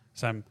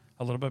 So I'm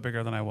a little bit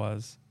bigger than I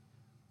was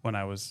when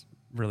I was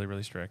really,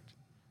 really strict,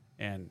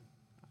 and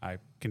I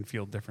can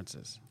feel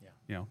differences.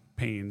 Yeah.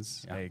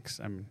 Pains, Yeah. aches.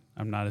 I'm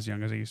not as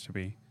young as I used to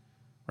be,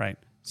 right?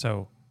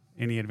 So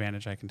any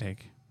advantage I can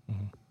take.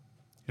 Mm-hmm. You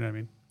know what I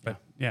mean?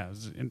 But yeah,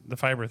 the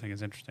fiber thing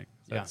is interesting.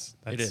 That's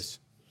it is.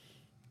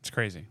 It's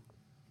crazy.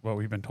 What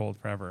we've been told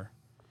forever.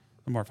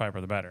 The more fiber,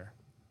 the better.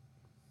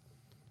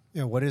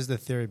 Yeah, what is the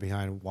theory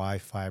behind why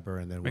fiber,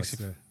 and then Makes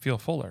what's you feel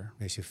fuller.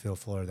 makes you feel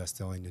fuller? That's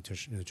the only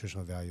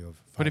nutritional value of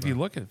fiber. But if you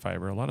look at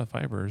fiber, a lot of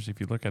fibers, if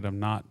you look at them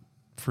not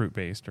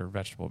fruit-based or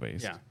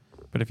vegetable-based, Yeah.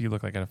 but if you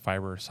look like at a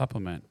fiber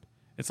supplement,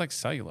 it's like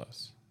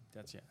cellulose.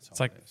 That's It's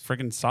like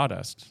friggin'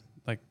 sawdust.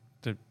 Like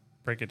to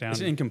break it down. it's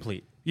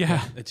incomplete.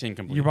 Yeah. It's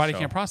incomplete. Your body So,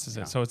 can't process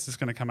yeah. it, so it's just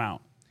going to come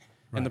out.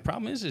 And the Right.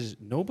 problem is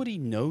nobody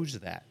knows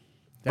that.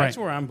 That's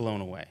Right. where I'm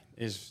blown away.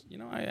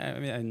 I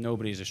mean,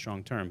 nobody is a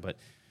strong term, but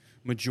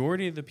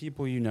majority of the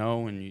people you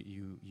know and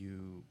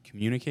you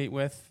communicate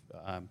with,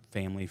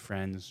 family,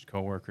 friends,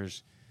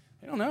 coworkers,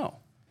 they don't know.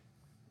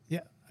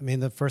 Yeah, I mean,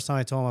 the first time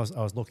I told him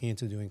I was looking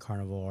into doing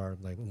carnivore,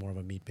 like more of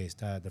a meat-based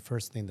diet, the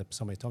first thing that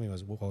somebody told me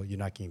was, well, you're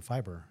not getting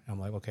fiber. And I'm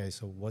like, okay,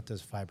 so what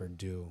does fiber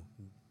do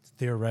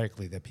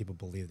theoretically that people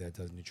believe that it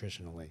does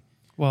nutritionally?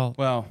 Well,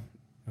 Well,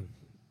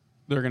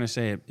 they're going to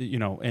say,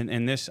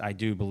 and this I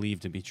do believe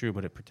to be true,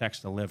 but it protects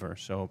the liver.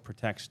 So it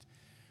protects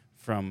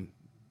from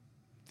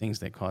things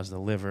that cause the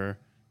liver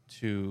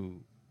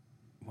to,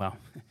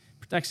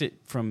 protects it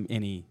from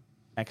any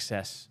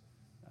excess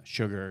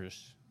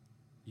sugars.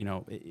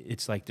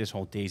 It's like this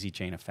whole daisy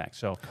chain effect.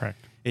 So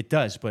correct. it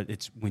does, but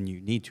it's when you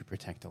need to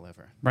protect the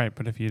liver. Right,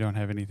 but if you don't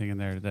have anything in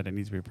there that it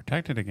needs to be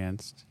protected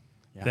against,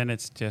 Yeah. then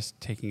it's just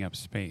taking up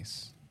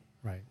space.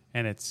 Right.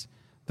 And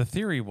the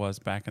theory was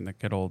back in the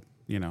good old,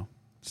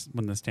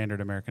 when the standard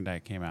American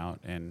diet came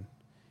out, and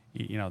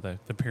the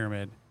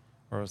pyramid,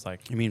 where it was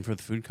like You mean for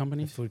the food The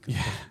companies? food,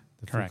 Yeah,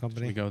 the food correct.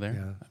 company. Should we go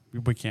there? Yeah.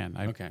 we can.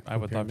 Okay. I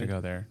would love to Pyramid.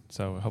 go there.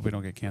 So I hope we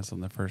don't get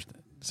canceled in the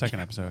second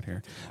episode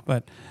here.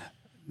 But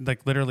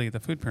like literally the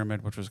food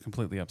pyramid, which was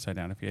completely upside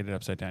down. If you ate it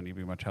upside down, you'd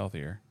be much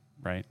healthier,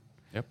 right?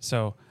 Yep.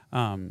 So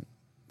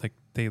like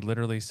they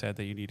literally said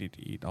that you needed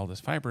to eat all this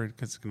fiber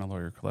because it's going to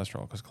lower your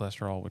cholesterol, because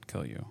cholesterol would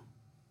kill you,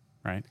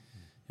 right?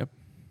 Yep.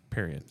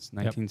 Period. It's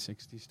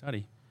 1960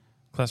 study.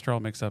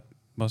 Cholesterol makes up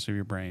most of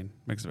your brain,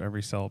 makes up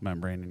every cell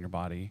membrane in your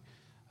body.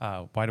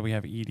 Why do we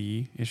have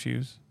ED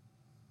issues?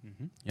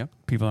 Mm-hmm. Yep.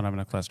 People don't have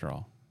enough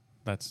cholesterol.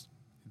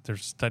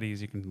 There's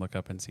studies you can look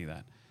up and see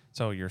that.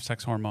 So your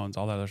sex hormones,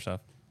 all that other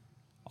stuff,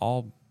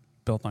 all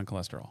built on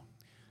cholesterol.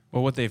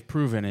 Well, what they've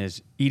proven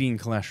is eating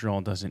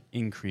cholesterol doesn't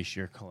increase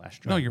your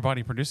cholesterol. No, your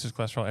body produces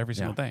cholesterol every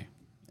single day.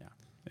 Yeah.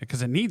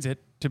 Because it needs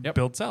it to Yep.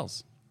 build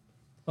cells.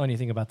 Well, and you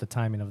think about the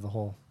timing of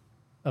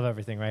of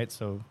everything, right?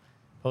 So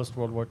post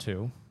World War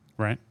II,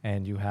 Right.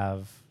 and you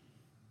have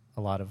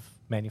a lot of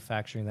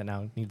manufacturing that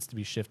now needs to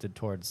be shifted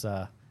towards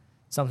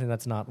something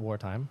that's not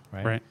wartime,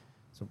 right? Right.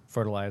 So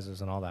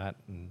fertilizers and all that,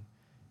 and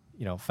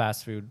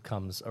fast food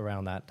comes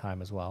around that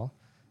time as well.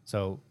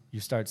 So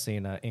you start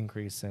seeing an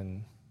increase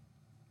in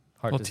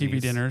heart disease. TV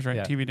dinners, right?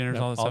 Yeah. TV dinners,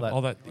 Yep, all that stuff,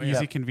 all that Oh,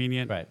 easy, yeah.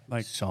 convenient, Right.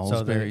 like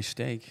Salisbury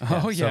steak.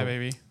 oh yeah, so-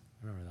 baby,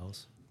 I remember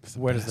those.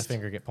 Where does the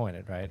finger get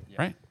pointed, right?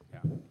 right?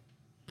 Yeah.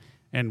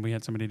 And we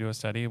had somebody do a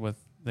study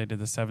they did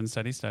the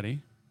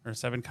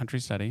 7-country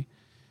study,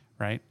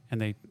 right?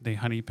 And they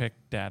honey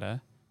picked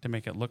data to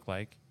make it look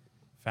like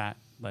fat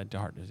led to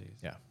heart disease.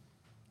 Yeah.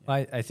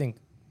 Well, I think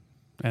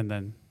And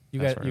then you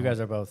that's guys where you it guys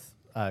went. are both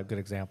good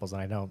examples,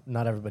 and I know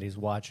not everybody's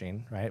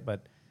watching, right?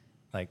 But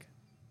like,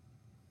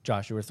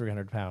 Josh, you were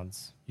 300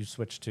 pounds. You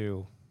switched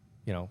to,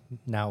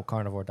 now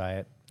carnivore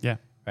diet, Yeah.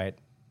 right?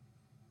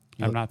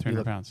 I'm not you 300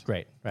 look pounds.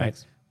 Great, right?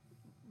 Thanks.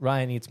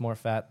 Ryan eats more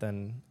fat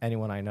than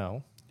anyone I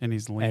know, And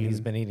he's lean. and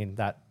he's been eating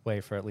that way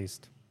for at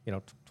least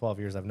 12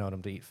 years. I've known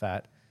him to eat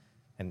fat,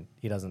 and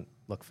he doesn't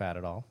look fat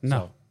at all. No.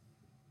 So,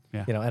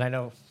 Yeah. you know, and I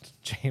know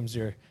James,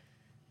 you're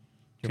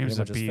James is pretty a much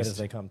as fit beast. as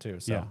they come too.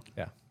 So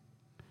yeah.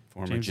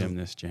 Former James is-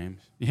 gymnast,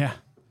 James. Yeah.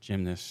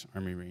 Gymnast,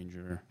 Army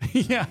Ranger,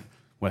 Yeah.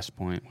 West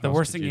Point. What The else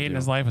worst did thing he you ate in do?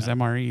 his life was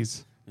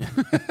MREs.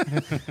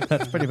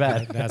 That's pretty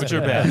bad. Which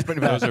are bad.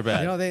 Those are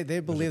bad. You know, they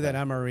believe that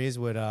MREs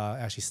would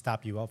actually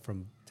stop you up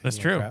from taking That's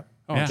a true. crap.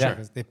 Oh, Yeah. sure.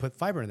 Because they put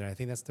fiber in there. I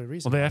think that's the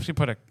reason. Well, they actually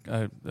put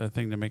a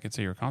thing to make it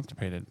so you're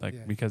constipated, like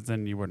Yeah. because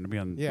then you wouldn't be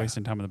Yeah.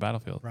 wasting time on the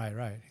battlefield. Right,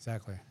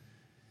 exactly.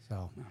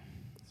 So,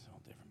 It's a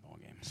whole different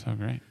ballgame. So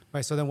great.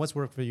 right. So then, what's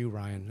worked for you,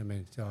 Ryan? I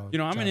mean, You know, I'm an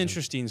Jonathan.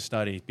 interesting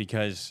study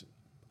because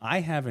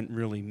I haven't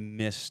really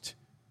missed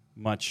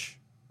much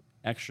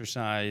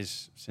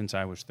exercise since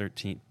I was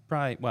 13.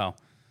 Probably, well,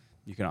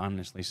 you can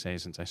honestly say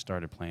since I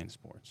started playing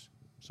sports.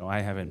 So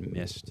I haven't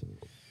missed.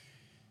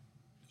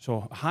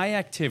 So high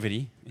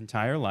activity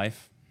entire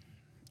life,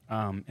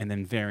 and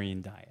then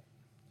varying diet,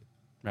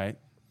 right?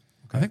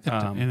 I think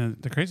that, Um,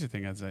 and the crazy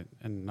thing is that,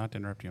 and not to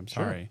interrupt you, I'm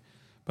Sure. sorry,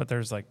 but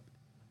there's like,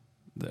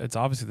 it's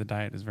obviously the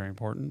diet is very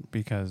important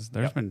because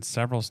there's Yep. been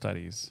several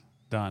studies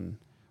done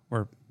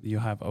where you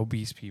have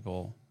obese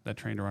people that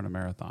train to run a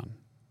marathon,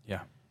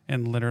 Yeah.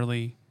 and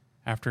literally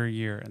after a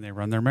year and they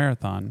run their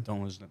marathon,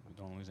 Don't lose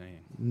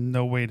anything.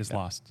 no weight is Yeah.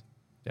 lost.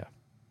 Yeah.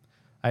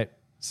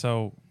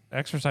 So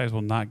exercise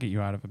will not get you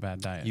out of a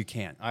bad diet. You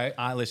can't.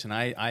 I listen,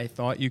 I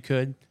thought you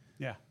could.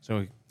 Yeah.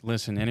 So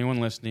listen, anyone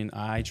listening,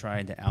 I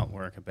tried to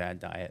outwork a bad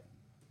diet.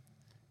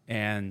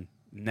 And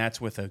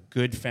that's with a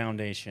good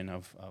foundation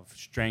of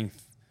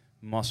strength,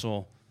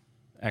 muscle,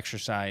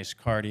 exercise,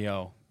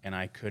 cardio, and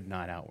I could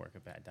not outwork a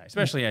bad diet,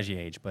 especially as you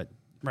age, but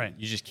Right.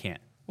 you just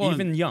can't. Well,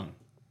 Even young.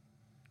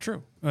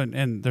 True.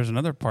 And there's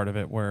another part of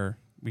it where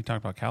we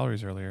talked about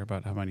calories earlier,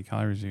 about how many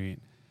calories you eat.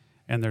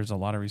 And there's a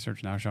lot of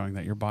research now showing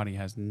that your body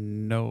has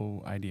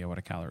no idea what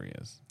a calorie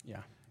is. Yeah.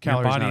 Your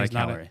Calories body not a is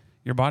not calorie.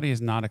 your body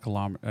is not a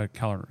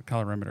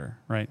calorimeter,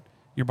 right?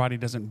 Your body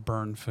doesn't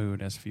burn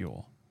food as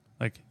fuel.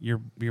 Like your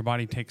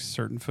body takes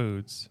certain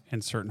foods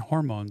and certain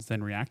hormones,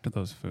 then react to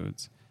those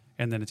foods,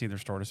 and then it's either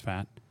stored as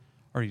fat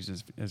or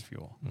used as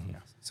fuel. Yeah.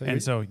 So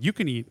And so you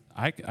can eat.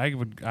 I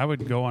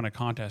would go on a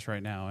contest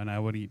right now, and I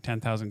would eat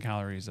 10,000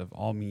 calories of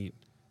all meat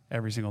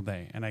every single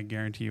day, and I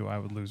guarantee you I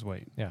would lose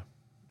weight. Yeah.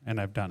 And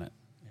I've done it.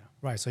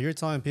 right. So you're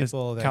telling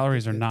people that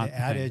calories are not the the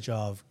thing. adage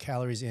of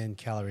calories in,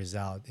 calories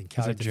out, and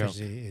calorie a joke.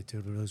 deficiency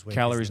to lose weight.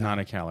 Calories is not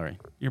a calorie.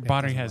 Your It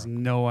body doesn't has work.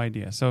 no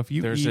idea. So if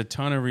you There's eat, a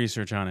ton of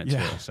research on it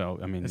Yeah. too. So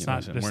I mean, It's not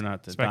listen, just we're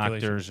not the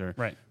speculation. doctors or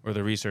Right.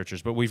 the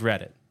researchers, but we've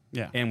read it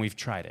yeah, and we've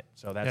tried it.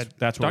 So that's Yeah,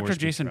 that's what Dr. we're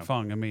speaking Jason from.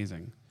 Fung,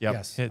 amazing. Yep.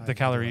 Yes. Hit I the know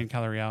calorie that. in,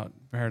 calorie out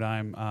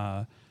paradigm.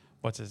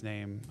 What's his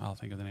name? I'll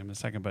think of the name in a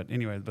second. But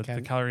anyway, but the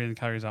Ken? calorie in,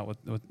 calories out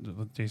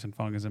with Jason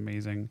Fung is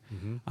amazing.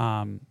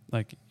 Mm-hmm.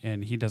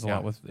 And he does a Yeah.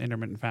 lot with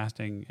intermittent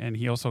fasting, and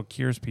he also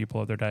cures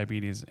people of their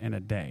diabetes in a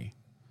day,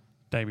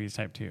 diabetes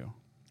type 2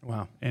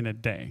 Wow. in a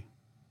day.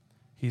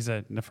 He's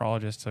a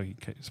nephrologist, so he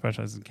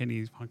specializes in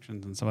kidney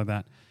functions and stuff like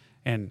that,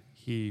 and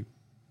he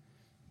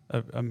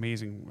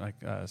amazing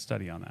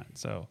study on that.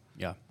 So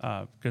Yeah.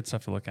 good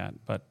stuff to look at.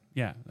 But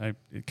yeah,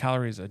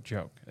 calories a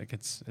joke. Like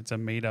it's a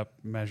made up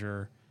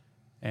measure,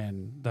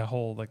 and the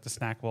whole like the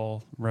snack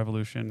bowl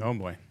revolution, Oh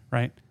boy.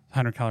 right?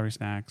 100-calorie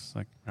snacks.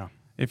 Like Yeah.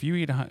 if you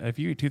eat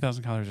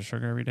 2,000 calories of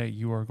sugar every day,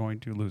 you are going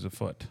to lose a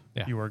foot.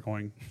 Yeah. You're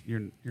going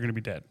to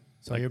be dead.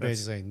 So Like, you're that's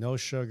basically saying no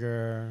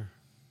sugar,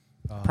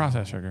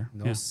 processed sugar.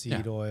 no Yeah.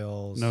 seed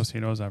oils, No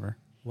CETOs ever.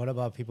 What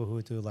about people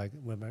who do like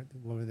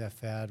remember that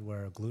fad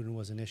where gluten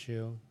was an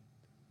issue?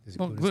 Is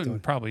Well, gluten gluten still-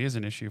 probably is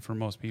an issue for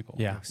most people.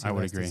 Yeah, Like I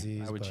would celiac agree.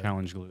 disease, I would but-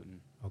 challenge gluten.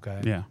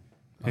 Okay. Yeah.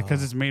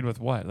 Because it's made with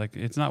what? Like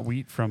it's not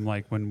wheat from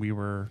like when we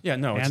were Yeah,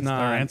 no, it's our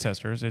not.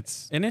 ancestors.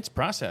 It's And it's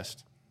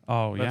processed.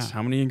 oh That's yeah.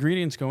 how many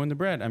ingredients go into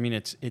bread. I mean,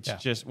 it's Yeah.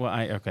 just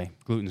okay.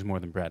 Gluten's more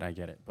than bread. I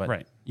get it, but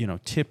Right. you know,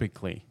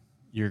 typically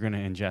you're going to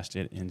ingest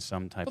it in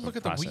some type But of look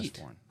at the processed wheat.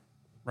 form.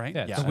 Right?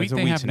 Yeah, the it's- wheat it's a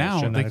they wheat have in now,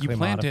 it. like you Genetically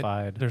plant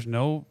modified. it, there's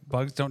no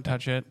bugs don't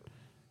touch it.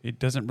 It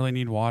doesn't really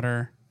need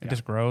water. It Yeah.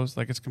 just grows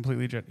like it's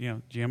completely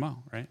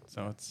GMO, right?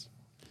 So it's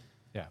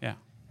Yeah.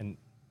 And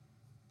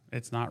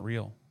it's not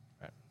real.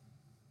 Right.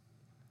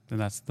 And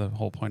that's the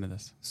whole point of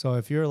this. So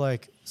if you're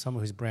like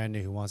someone who's brand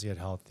new who wants to get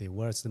healthy,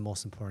 what's the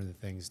most important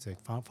things to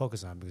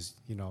focus on? Because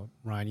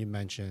Ryan, you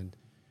mentioned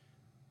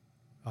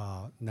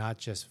not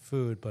just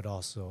food but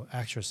also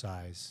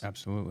exercise.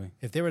 Absolutely.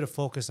 If they were to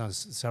focus on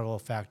several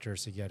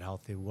factors to get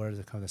healthy, what are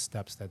the kind of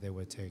steps that they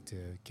would take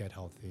to get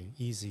healthy?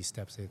 Easy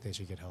steps that they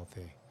should get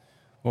healthy.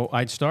 Well,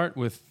 I'd start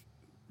with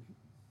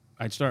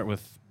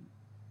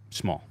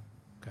small.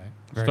 Okay.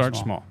 Start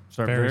small.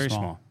 Start Very very small.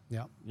 small.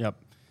 Yeah. Yep.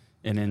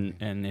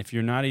 And if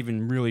you're not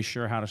even really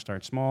sure how to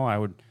start small, I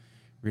would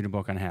read a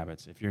book on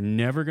habits. If you're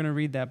never going to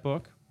read that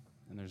book,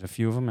 and there's a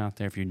few of them out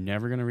there, if you're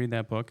never going to read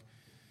that book,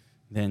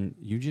 then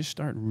you just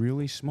start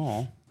really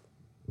small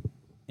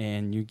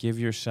and you give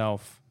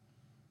yourself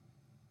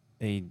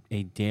a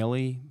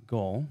daily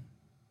goal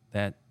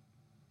that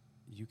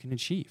you can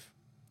achieve.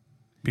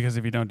 Because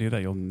if you don't do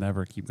that, you'll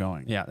never keep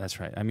going. Yeah, that's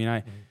right. I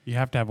mean, You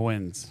have to have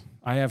wins.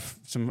 I have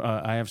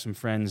some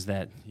friends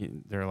that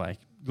they're like,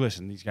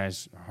 listen, these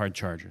guys are hard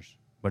chargers,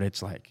 but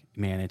it's like,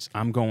 man,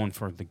 I'm going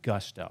for the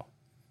gusto,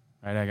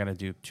 right? I got to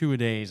do 2 a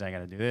days. I got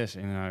to do this,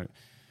 and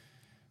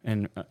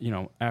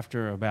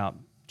after about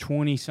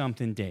 20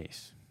 something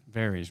days,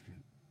 varies,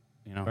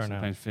 Burn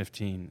sometimes out.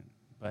 15,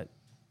 but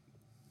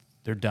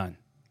they're done.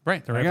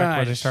 Right. They're Like, right back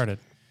where they just- started.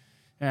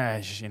 Yeah,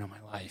 it's just my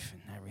life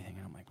and everything,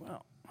 and I'm like,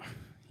 well,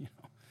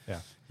 Yeah.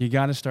 you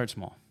got to start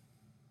small.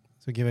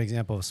 So give an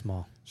example of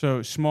small.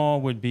 So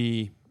small would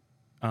be,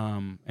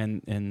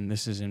 and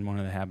this is in one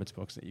of the habits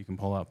books that you can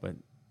pull up, but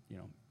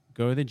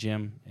go to the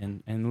gym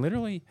and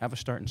literally have a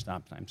start and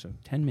stop time. So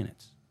 10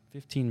 minutes,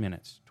 15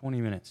 minutes,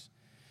 20 minutes,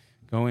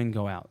 go in,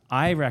 go out.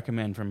 I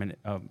recommend from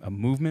a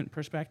movement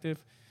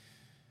perspective,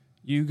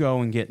 you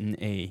go and get in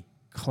a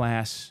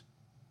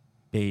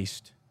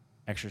class-based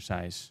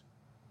exercise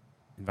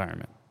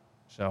environment.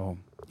 So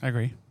I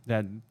agree.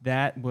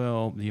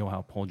 you'll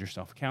help hold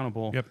yourself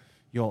accountable. Yep.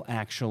 You'll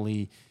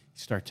actually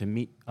start to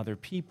meet other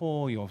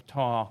people. You'll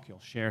talk. You'll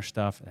share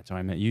stuff. That's how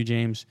I met you,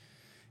 James.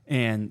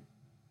 And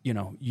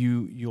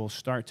you'll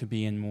start to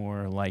be in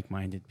more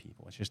like-minded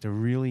people. It's just a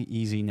really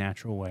easy,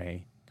 natural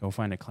way. Go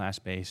find a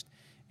class-based,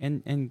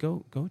 and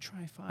go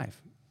try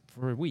 5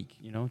 for a week.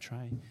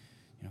 Try,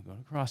 go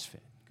to CrossFit.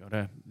 Go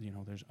to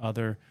there's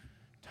other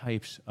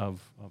types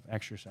of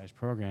exercise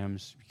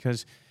programs,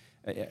 because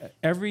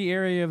every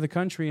area of the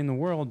country and the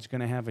world is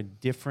going to have a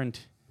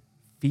different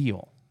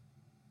feel.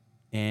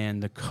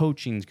 And the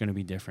coaching is going to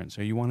be different.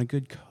 So you want a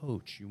good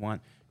coach. You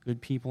want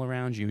good people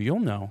around you.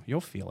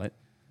 You'll feel it.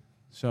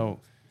 So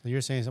you're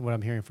saying what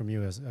I'm hearing from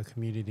you is a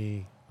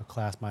community, a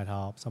class might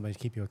help, somebody to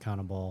keep you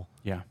accountable.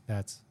 yeah.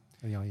 That's,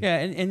 Yeah,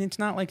 and it's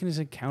not like an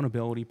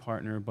accountability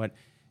partner, but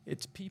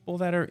it's people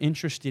that are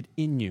interested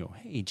in you.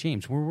 Hey,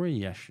 James, where were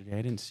you yesterday?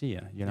 I didn't see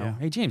you. Yeah.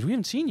 Hey, James, we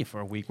haven't seen you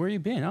for a week. Where you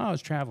been? Oh, I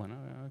was traveling.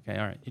 Oh, okay,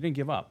 all right. You didn't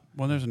give up.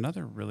 Well, there's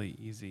another really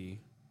easy,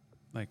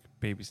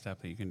 baby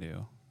step that you can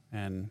do,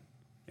 and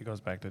it goes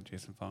back to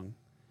Jason Fung,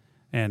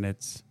 and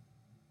it's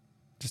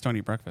just don't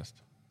eat breakfast.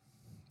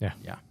 Yeah.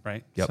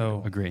 Right. Yep.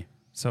 So Agree.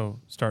 So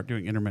start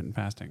doing intermittent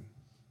fasting.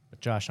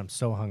 But Josh, I'm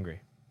so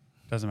hungry.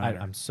 Doesn't matter.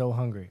 I'm so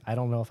hungry. I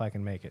don't know if I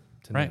can make it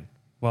to Right. noon.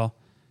 Well,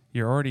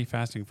 you're already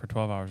fasting for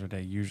 12 hours a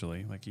day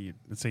usually. Let's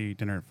say you eat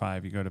dinner at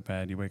 5, you go to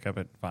bed, you wake up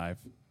at 5.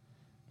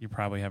 You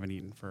probably haven't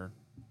eaten for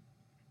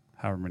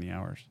however many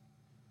hours.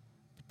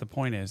 The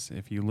point is,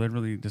 if you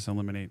literally just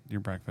eliminate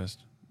your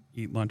breakfast,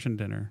 eat lunch and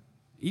dinner,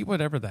 eat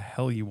whatever the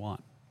hell you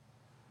want.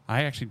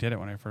 I actually did it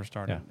when I first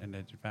started and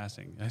did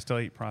fasting. I still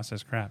ate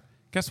processed crap.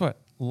 Guess what?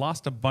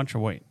 Lost a bunch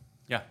of weight.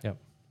 Yeah. Yep.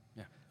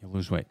 Yeah. You'll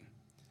lose weight.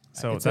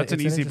 So It's that's an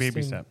it's easy baby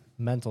interesting step.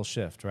 Mental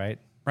shift, right?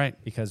 Right.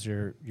 Because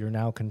you're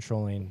now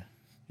controlling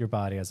your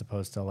body as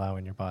opposed to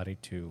allowing your body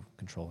to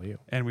control you.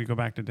 And we go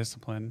back to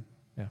discipline.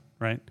 Yeah.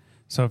 Right.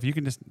 So if you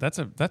can that's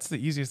the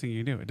easiest thing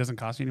you can do. It doesn't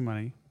cost you any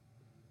money.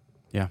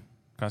 Yeah. It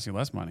costs you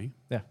less money.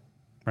 Yeah.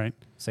 Right.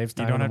 Saves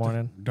You time in the have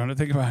morning. don't have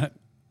to think about it.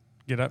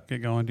 Get up,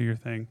 get going, do your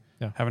thing.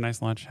 Yeah. Have a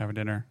nice lunch, have a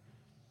dinner.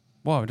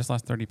 Whoa, I just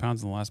lost 30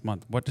 pounds in the last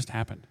month. What just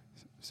happened?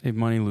 Save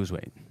money, lose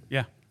weight.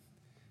 Yeah.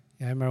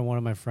 Yeah, I remember one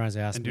of my friends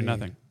asked And do me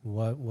nothing.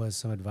 what was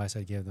some advice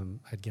I'd give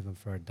them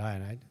for a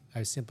diet. And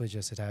I simply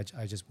just said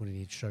I just wouldn't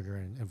eat sugar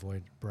and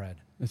avoid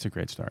bread. That's a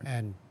great start.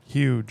 And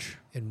Huge.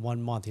 in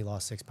 1 month, he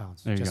lost 6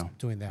 pounds There you just go.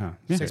 doing that. Huh.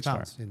 Yeah. 6 Great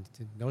pounds. And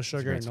no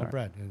sugar great and no start.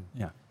 bread. And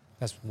Yeah.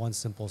 that's one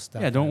simple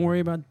step. Yeah, don't worry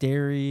about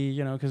dairy,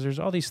 because there's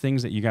all these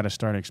things that you got to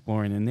start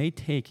exploring, and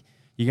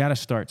you got to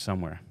start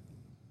somewhere,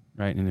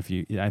 right? And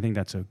I think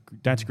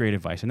that's great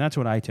advice, and that's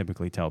what I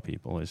typically tell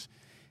people is,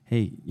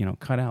 hey,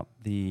 cut out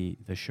the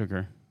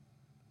sugar,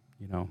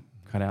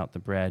 cut out the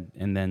bread,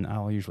 and then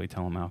I'll usually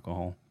tell them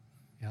alcohol.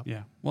 Yep.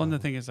 Yeah. Well, and the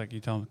thing is, you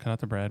tell them, cut out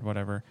the bread,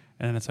 whatever.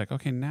 And then it's like,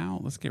 okay, now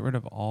let's get rid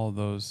of all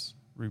those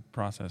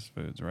reprocessed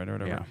foods, right? Or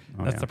whatever. Yeah.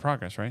 Oh, That's yeah. the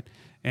progress, right?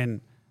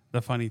 And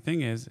the funny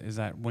thing is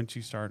that once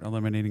you start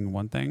eliminating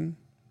one thing,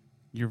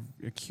 you're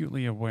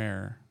acutely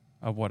aware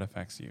of what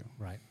affects you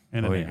Right.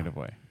 in a Oh, yeah. negative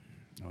way.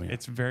 Oh, yeah.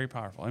 It's very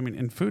powerful. I mean,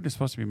 and food is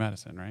supposed to be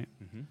medicine, right?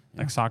 Mhm.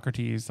 Like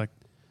Socrates, like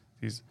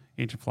these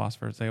ancient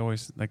philosophers, they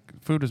always,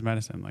 food is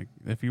medicine. Like,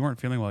 if you weren't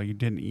feeling well, you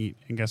didn't eat.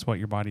 And guess what?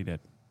 Your body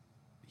did.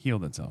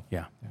 Healed itself.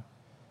 Yeah.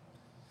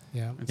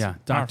 Yeah. It's Yeah.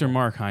 Dr. powerful.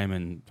 Mark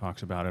Hyman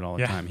talks about it all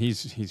the Yeah. time.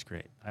 He's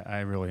great. I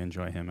really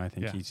enjoy him. I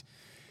think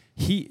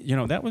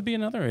Yeah. that would be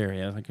another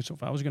area. Like, so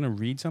if I was going to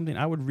read something,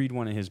 I would read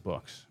one of his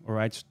books, or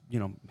I'd,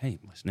 hey,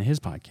 listen to his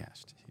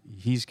podcast.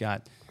 He's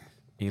got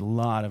a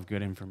lot of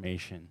good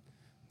information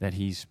that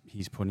he's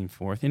putting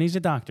forth, and he's a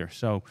doctor.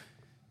 So,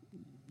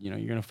 you're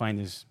going to find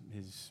his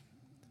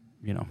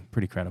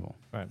pretty credible.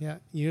 Right. Yeah.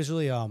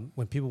 Usually,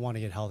 when people want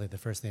to get healthy, the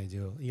first thing they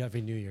do,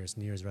 every New Year's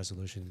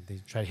resolution, they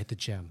try to hit the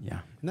gym.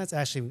 Yeah. And that's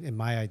actually, in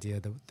my idea,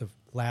 the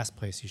last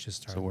place you should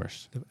start. It's the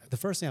worst. The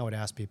first thing I would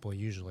ask people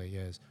usually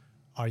is,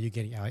 are you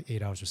getting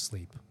 8 hours of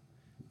sleep?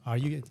 Are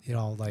you,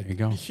 There you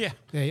go. Yeah.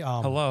 they,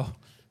 Hello.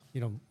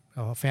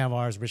 a fan of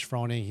ours, Rich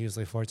Froning, he was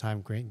a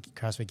 4-time great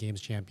CrossFit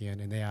Games champion,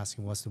 and they asked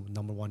him, what's the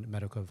number one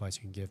medical advice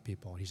you can give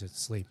people? And he said,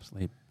 sleep.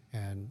 Sleep.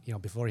 And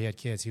before he had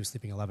kids, he was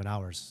sleeping 11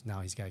 hours.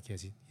 Now he's got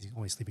kids, he's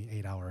only sleeping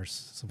 8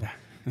 hours, so,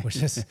 which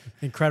is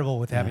incredible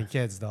with having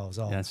kids, though.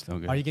 So That's still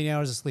good. are you getting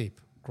hours of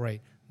sleep?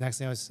 Great. Next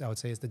thing I would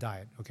say is the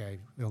diet. Okay,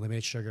 we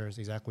eliminate sugars,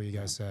 exactly what you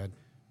guys said.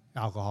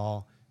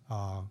 Alcohol,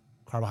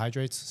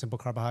 carbohydrates, simple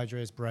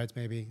carbohydrates, breads,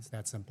 maybe it's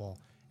that simple.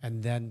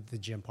 And then the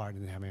gym part,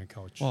 and then having a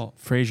coach. Well,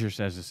 Frazier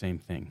says the same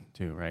thing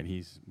too, right?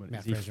 He's Matt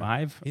is he Frazier.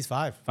 5? He's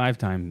 5.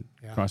 5-time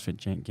Yeah.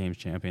 CrossFit Games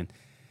champion,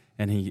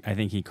 and I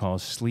think he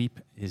calls sleep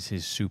is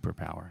his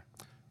superpower.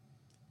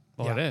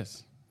 Well, Yeah. it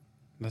is.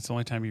 That's the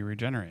only time you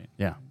regenerate.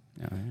 Yeah.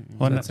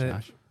 Well, that's it.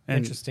 Josh. And-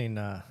 Interesting,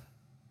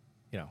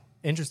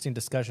 interesting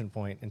discussion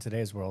point in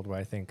today's world where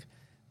I think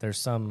there's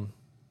some,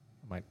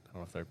 I don't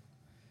know if they're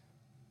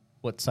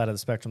what side of the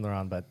spectrum they're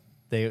on, but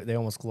they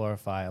almost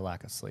glorify a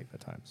lack of sleep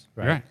at times,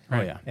 right? Right. Oh,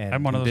 Right. yeah. And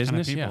I'm one of in those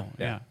kind of business, people.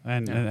 yeah.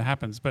 And Yeah. it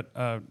happens. But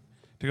to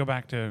go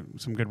back to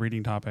some good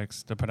reading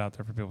topics to put out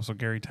there for people. So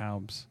Gary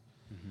Taubes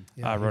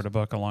wrote a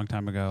book a long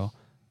time ago,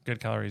 Good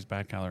Calories,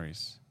 Bad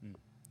Calories. Mm.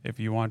 If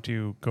you want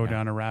to go Yeah.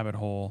 down a rabbit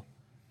hole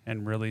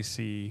and really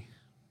see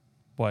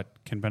what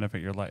can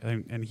benefit your life,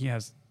 and he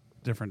has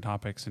different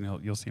topics, and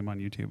you'll see him on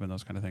YouTube and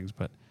those kind of things.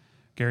 But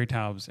Gary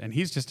Taubes, and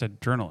he's just a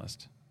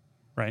journalist,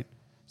 right?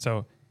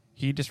 So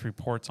he just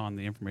reports on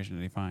the information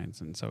that he finds,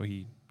 and so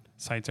he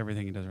cites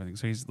everything, he does everything.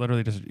 So he's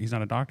literally he's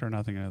not a doctor or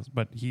nothing else,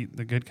 but the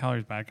Good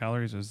Calories, Bad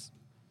Calories is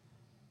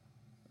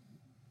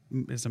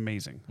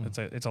amazing.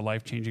 It's a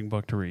life-changing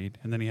book to read.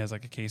 And then he has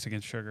like a case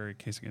against sugar,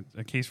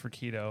 a case for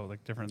keto,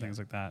 like different things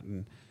like that.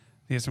 And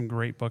he has some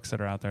great books that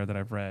are out there that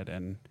I've read,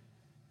 and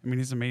I mean,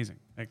 he's amazing.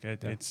 Like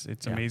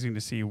it's amazing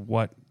to see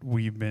what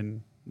we've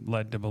been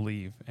led to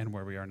believe and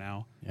where we are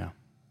now. Yeah.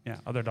 Yeah,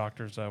 other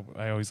doctors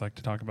I always like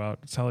to talk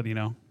about.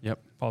 Saladino. Yep.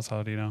 Paul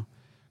Saladino.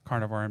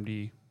 Carnivore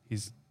MD.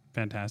 He's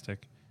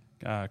fantastic.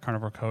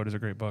 Carnivore Code is a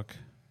great book.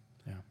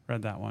 Yeah.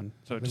 Read that one.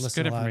 So I've been just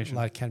good listening information. a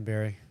lot of Ken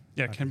Berry.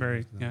 Yeah, Dr. Ken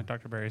Berry. Berry. Yeah,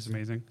 Dr. Berry is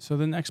amazing. So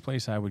the next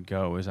place I would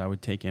go is I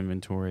would take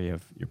inventory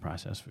of your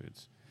processed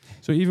foods.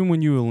 So even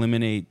when you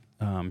eliminate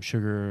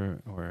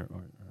sugar or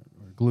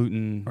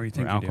gluten Or you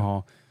think you do.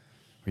 alcohol,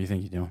 or you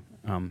think you do,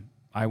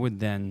 I would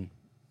then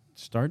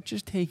start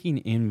just taking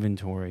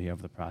inventory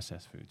of the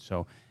processed food.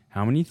 So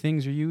how many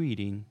things are you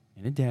eating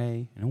in a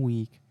day, in a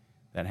week,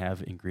 that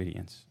have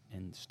ingredients?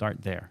 And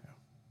start there.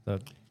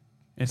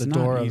 It's the not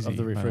door easy, of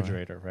the by way.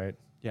 refrigerator, right?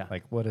 Yeah.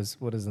 Like what is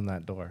in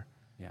that door?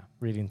 Yeah.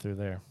 Reading through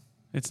there.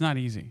 It's not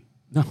easy.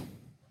 No.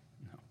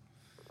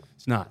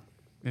 It's not.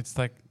 It's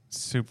like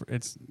super.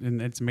 It's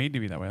made to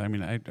be that way. I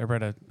mean, I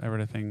read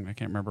a thing. I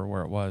can't remember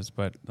where it was,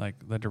 but like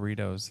the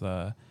Doritos,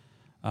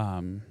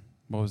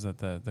 what was that?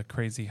 The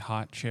crazy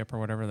hot chip or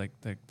whatever. Like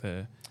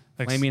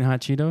Flaming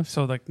hot Cheetos?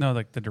 So like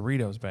the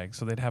Doritos bag.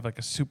 So they'd have like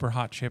a super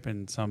hot chip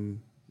and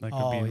some like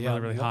would be really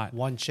really hot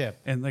One chip.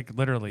 and like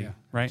literally Yeah.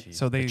 right. Jeez,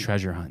 So they the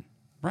treasure hunt.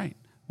 right.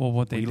 Well,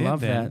 what they We did love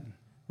then, that.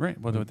 right?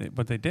 Well,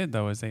 what they did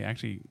though is they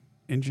actually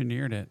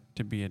engineered it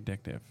to be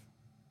addictive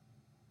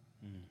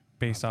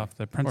based off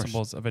the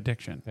principles of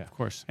addiction. Of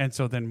course. And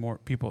so then more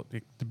people,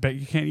 bet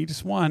you can't eat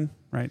just one,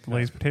 right? The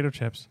Lay's potato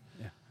chips.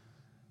 Yeah.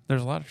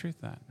 There's a lot of truth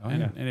to that. Oh, and,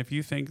 yeah. and if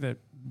you think that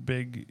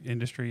big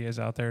industry is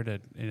out there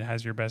that it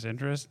has your best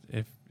interest,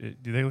 do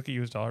they look at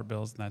you as dollar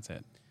bills and that's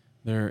it?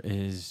 There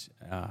is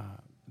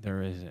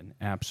an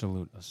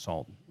absolute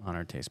assault on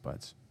our taste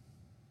buds.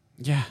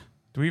 Yeah.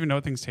 Do we even know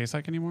what things taste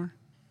like anymore?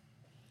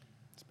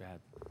 It's bad.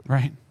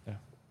 Right. Yeah.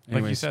 Like you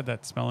Anyways, said,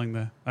 that smelling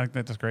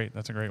that's great.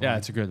 That's a great one. yeah,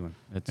 it's a good one.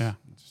 It's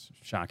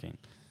shocking.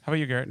 How about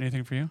you, Garrett?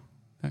 Anything for you?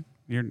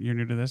 You're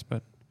new to this,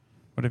 but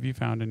what have you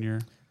found in your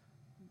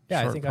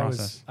Yeah, short I think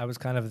process? I was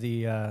kind of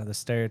the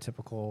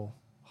stereotypical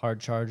hard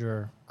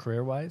charger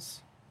career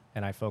wise,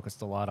 and I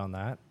focused a lot on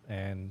that.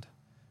 And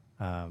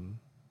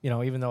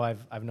even though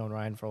I've known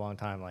Ryan for a long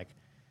time, like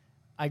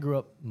I grew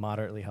up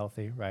moderately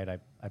healthy, right?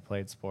 I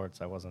played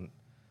sports. I wasn't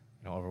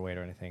overweight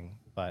or anything,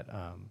 but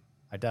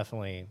I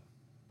definitely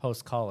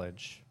post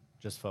college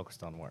just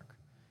focused on work,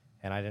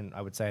 and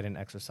I would say I didn't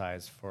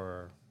exercise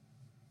for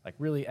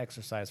really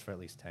exercise for at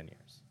least 10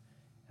 years.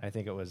 And I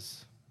think it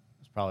was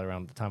probably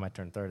around the time I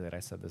turned 30 that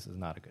I said this is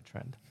not a good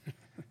trend.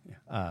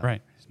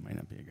 Right. This might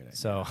not be a good idea.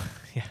 So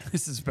yeah,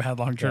 This is a bad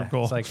long-term yeah,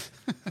 goal. it's like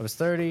I was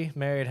 30,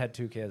 married, had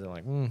 2 kids.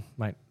 I'm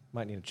like,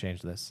 might need to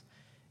change this.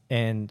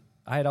 And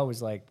I had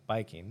always liked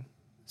biking,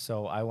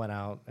 so I went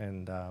out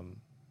and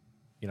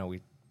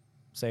we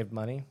saved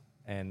money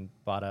and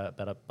bought a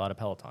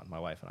Peloton, my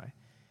wife and I.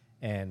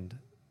 And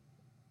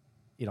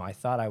I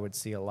thought I would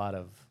see a lot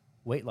of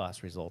weight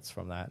loss results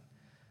from that,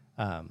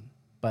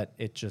 but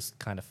it just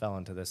kind of fell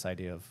into this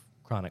idea of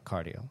chronic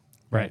cardio,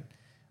 Right.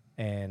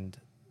 And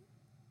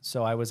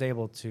so I was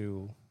able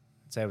to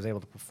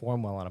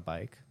perform well on a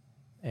bike,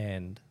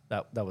 and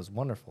that was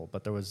wonderful.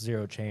 But there was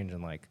zero change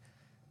in like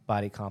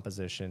body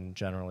composition,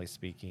 generally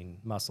speaking,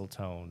 muscle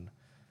tone.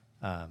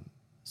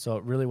 So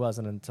it really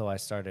wasn't until I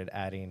started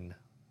adding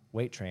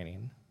weight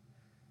training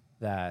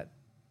that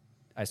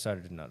I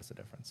started to notice a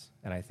difference.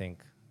 And I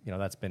think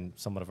that's been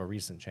somewhat of a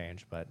recent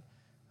change, but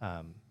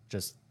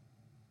just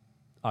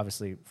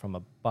obviously from a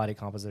body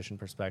composition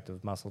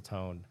perspective, muscle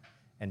tone,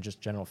 and just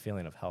general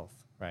feeling of health,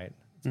 right?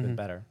 It's been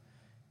better.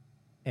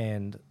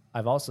 And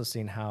I've also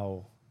seen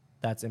how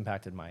that's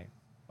impacted my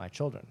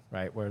children,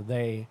 right? Where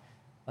they,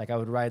 like, I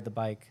would ride the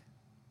bike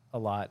a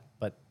lot,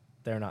 but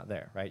they're not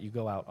there, right? You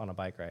go out on a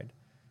bike ride.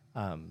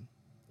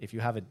 If you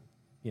have a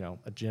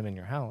gym in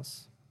your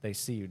house, they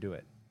see you do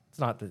it. It's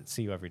not that they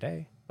see you every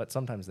day, but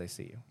sometimes they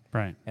see you.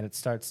 Right. And it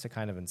starts to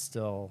kind of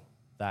instill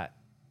that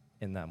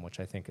in them, which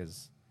I think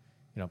is,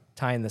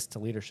 tying this to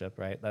leadership,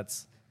 right?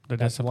 That's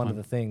one of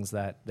the things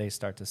that they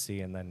start to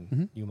see, and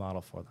then you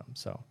model for them.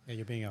 So Yeah,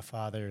 you're being a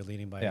father, you're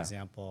leading by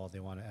example. They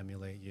want to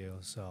emulate you.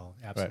 So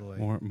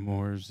absolutely. Right.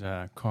 More's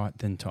caught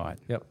than taught.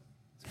 Yep.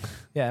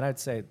 Yeah, and I'd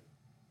say,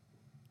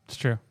 It's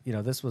true.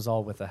 this was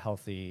all with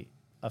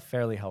a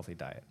fairly healthy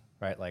diet,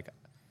 right? Like,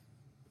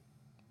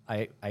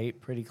 I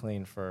ate pretty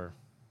clean for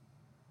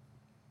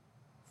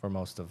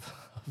most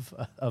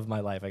of my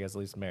life, I guess, at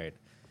least married.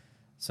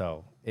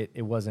 So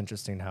it was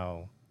interesting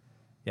how,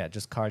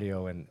 just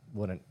cardio and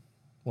wouldn't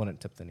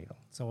tip the needle.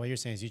 So what you're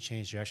saying is you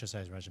changed your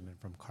exercise regimen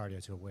from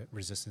cardio to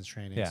resistance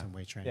training and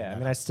weight training. Yeah, I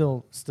mean, I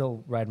still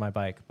ride my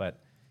bike, but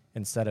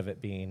instead of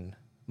it being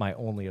my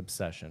only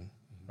obsession,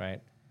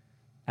 right,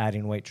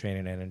 adding weight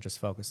training in and just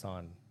focus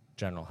on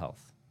general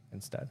health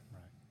instead.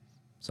 Right.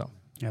 So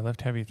Yeah,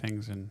 lift heavy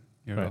things and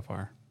you'll go Right.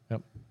 far.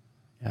 Yep.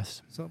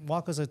 Yes. So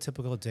walk us a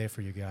typical day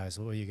for you guys.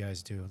 What do you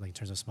guys do, like in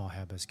terms of small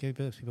habits? Give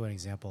people an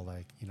example,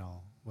 like,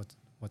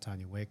 what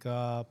time you wake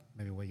up,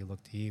 maybe what you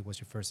look to eat,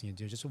 what's your first thing you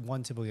do. Just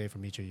one typical day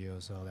from each of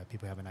you so that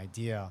people have an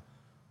idea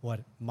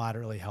what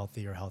moderately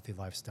healthy or healthy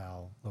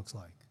lifestyle looks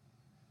like.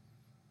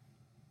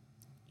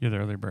 You're the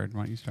early bird.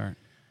 Why don't you start?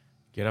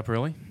 Get up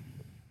early.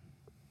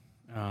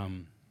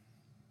 I've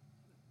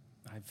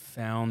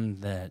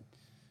found that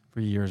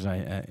for years I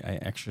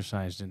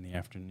exercised in the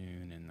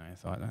afternoon, and I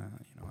thought,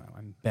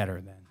 I'm better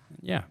then.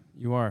 Yeah,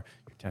 you are.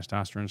 Your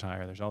testosterone's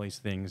higher. There's all these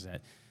things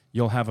that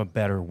you'll have a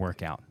better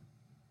workout.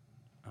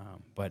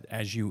 But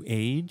as you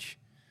age,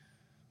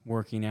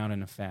 working out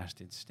in a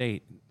fasted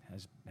state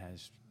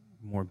has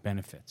more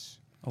benefits.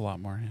 A lot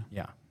more, yeah.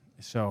 Yeah.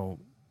 So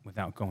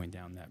without going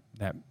down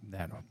that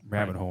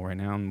rabbit hole right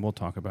now, and we'll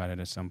talk about it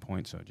at some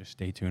point, so just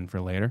stay tuned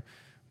for later.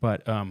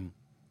 But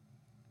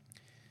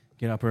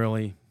get up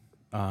early.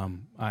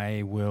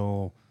 I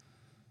will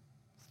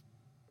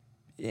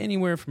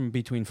anywhere from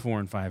between 4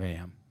 and 5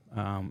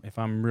 a.m. If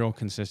I'm real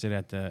consistent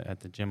at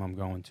the gym I'm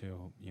going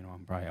to,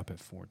 I'm probably up at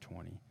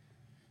 4:20.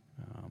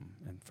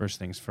 And first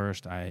things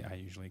first, I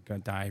usually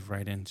dive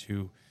right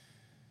into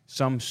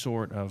some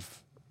sort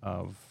of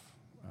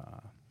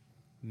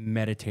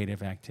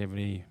meditative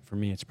activity. For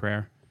me, it's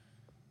prayer.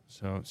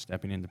 So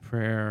stepping into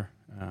prayer,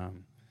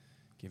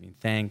 giving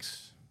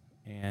thanks,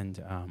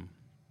 and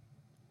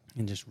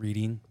just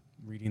reading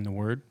the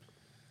Word,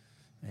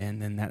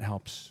 and then that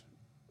helps.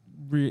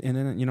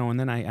 And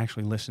then I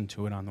actually listen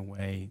to it on the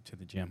way to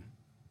the gym.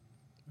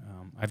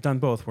 I've done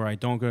both, where I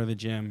don't go to the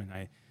gym and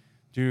I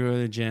do go to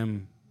the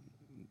gym.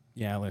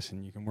 Yeah,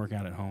 listen, you can work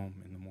out at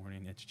home in the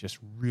morning. It's just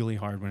really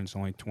hard when it's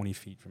only 20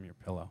 feet from your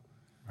pillow.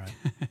 Right.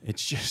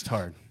 It's just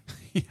hard.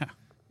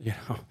 Yeah.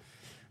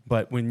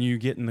 But when you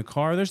get in the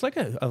car, there's like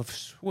a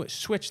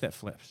switch that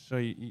flips. So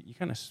you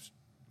kind of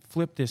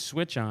flip this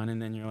switch on,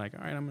 and then you're like,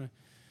 all right, I'm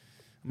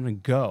gonna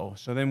go.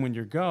 So then when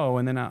you go,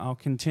 and then I'll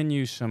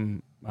continue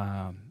some,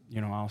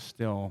 I'll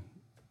still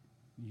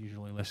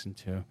usually listen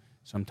to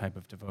some type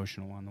of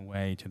devotional on the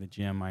way to the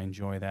gym. I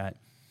enjoy that.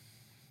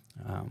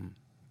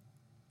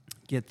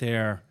 Get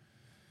there,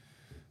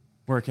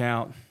 work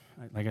out,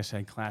 like I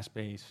said,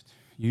 class-based.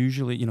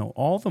 Usually,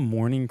 all the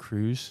morning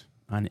crews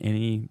on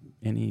any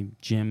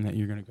gym that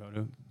you're going to go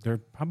to, they're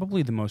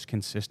probably the most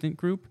consistent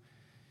group.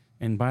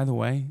 And by the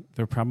way,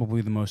 they're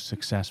probably the most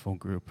successful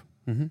group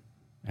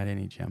at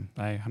any gym.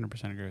 I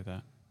 100% agree with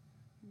that.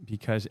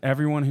 Because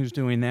everyone who's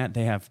doing that,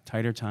 they have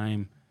tighter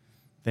time.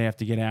 They have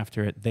to get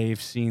after it. They've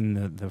seen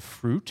the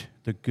fruit,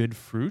 the good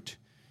fruit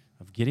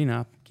of getting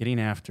up, getting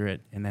after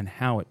it, and then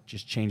how it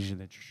just changes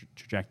the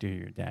trajectory of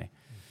your day.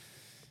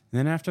 And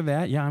then after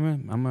that,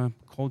 I'm a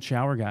cold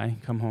shower guy.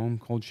 Come home,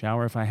 cold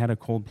shower. If I had a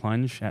cold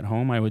plunge at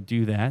home, I would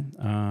do that.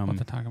 We'll have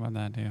to talk about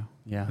that too.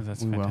 Yeah, 'Cause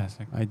that's we will.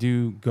 fantastic. I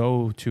do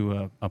go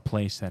to a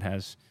place that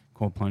has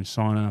cold plunge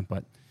sauna,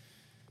 but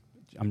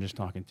I'm just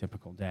talking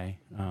typical day.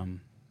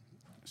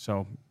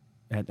 So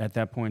at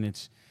that point,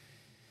 it's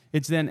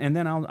then, and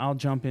then I'll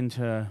jump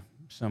into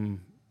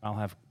I'll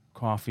have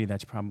coffee.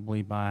 That's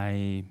probably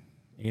by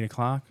 8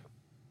 o'clock.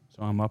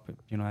 So I'm up at,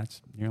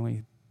 that's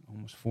nearly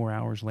almost 4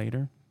 hours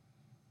later.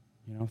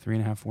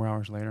 3.5, 4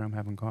 hours later, I'm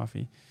having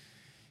coffee,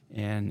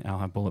 and I'll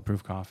have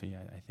bulletproof coffee.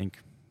 I think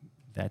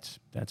that's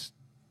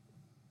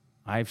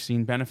I've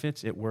seen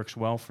benefits. It works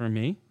well for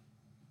me.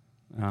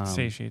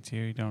 Satiates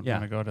you. You don't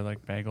want to go to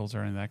like bagels or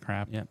any of that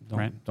crap. Yeah,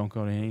 right? don't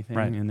go to anything.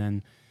 Right. And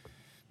then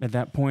at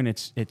that point,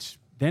 it's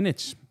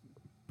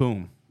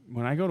boom.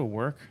 When I go to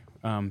work,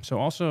 so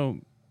also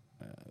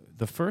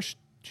the first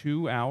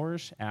 2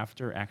 hours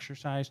after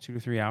exercise, 2 to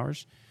 3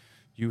 hours,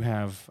 you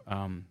have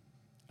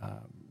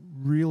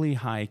really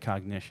high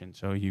cognition.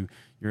 So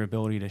your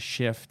ability to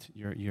shift,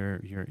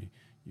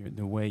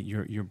 the way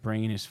your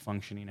brain is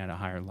functioning at a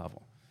higher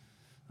level.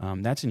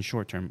 That's in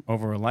short term.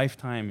 Over a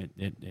lifetime,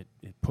 it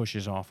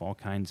pushes off all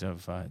kinds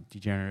of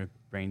degenerative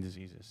brain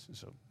diseases.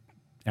 So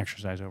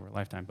exercise over a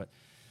lifetime. But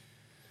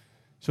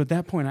so at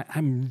that point,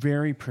 I'm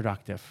very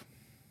productive,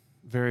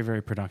 very,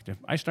 very productive.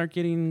 I start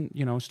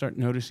start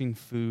noticing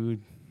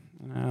food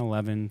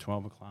 11,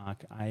 12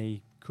 o'clock.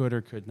 I could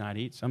or could not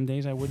eat. Some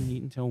days I wouldn't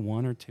eat until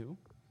 1 or 2.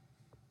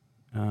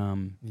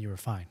 You were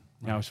fine.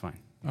 I was fine.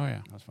 Oh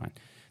yeah, I was fine.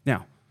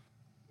 Now,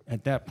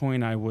 at that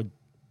point, I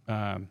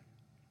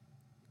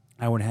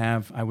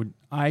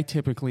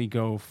typically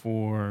go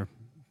for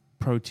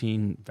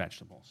protein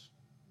vegetables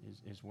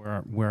is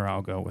where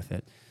I'll go with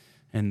it.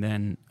 And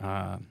then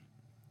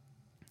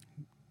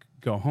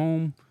go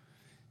home,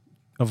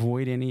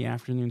 avoid any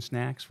afternoon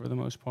snacks for the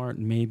most part,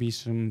 maybe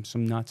some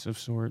nuts of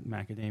sort,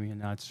 macadamia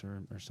nuts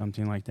or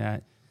something like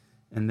that.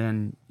 And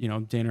then,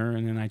 dinner,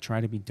 and then I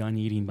try to be done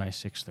eating by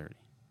 6:30.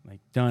 Like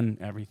done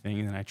everything,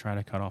 and then I try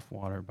to cut off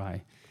water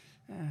by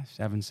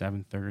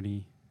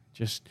 7:30,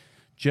 just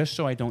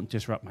so I don't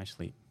disrupt my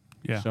sleep.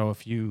 Yeah. So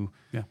if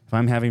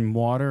I'm having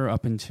water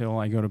up until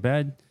I go to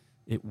bed,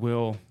 you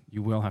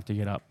will have to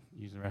get up,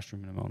 use the restroom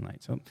in the middle of the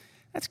night. So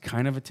that's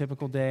kind of a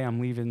typical day.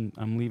 I'm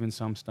leaving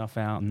some stuff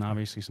out, and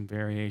obviously some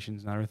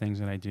variations and other things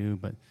that I do,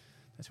 but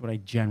that's what I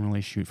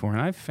generally shoot for.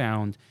 And I've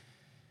found,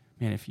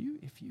 man, if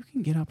you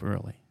can get up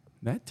early,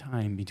 that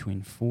time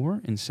between 4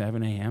 and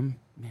 7 a.m.,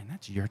 man,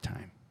 that's your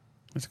time.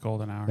 It's a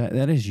golden hour.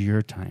 That is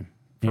your time.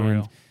 For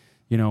real.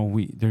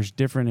 There's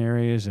different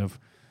areas of,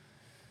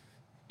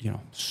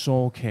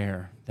 soul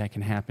care that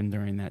can happen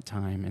during that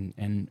time.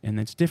 And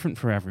it's different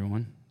for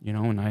everyone,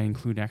 and I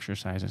include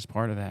exercise as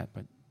part of that.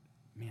 But,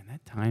 man,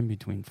 that time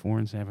between 4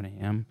 and 7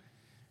 a.m.,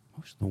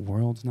 most of the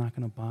world's not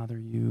going to bother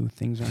you.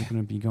 Things aren't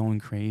going to be going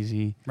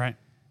crazy. Right.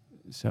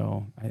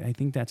 So I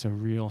think that's a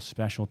real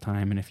special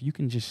time. And if you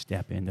can just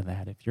step into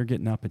that, if you're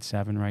getting up at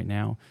 7 right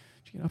now,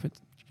 get up at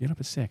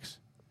 6.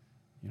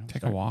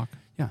 Take a walk.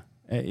 Yeah,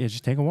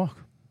 just take a walk.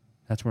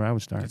 That's where I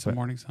would start. Get some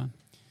morning sun.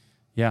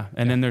 Yeah,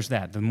 and then there's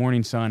that, the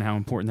morning sun, how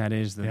important that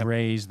is, the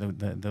rays,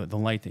 the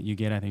light that you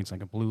get. I think it's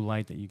like a blue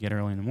light that you get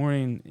early in the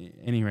morning.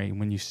 Anyway,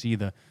 when you see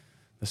the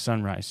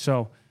sunrise.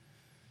 So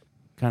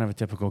kind of a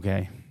typical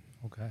day.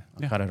 Okay.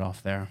 I'll cut it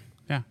off there.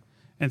 Yeah.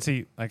 And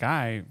see, like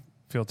I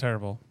feel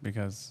terrible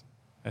because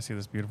I see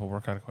this beautiful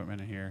workout equipment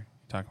in here.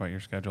 You talk about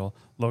your schedule.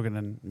 Logan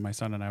and my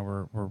son and I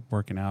were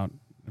working out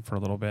for a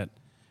little bit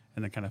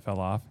and then kind of fell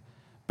off.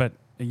 But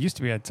it used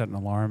to be I'd set an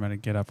alarm and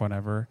I'd get up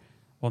whenever.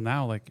 Well,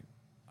 now, like,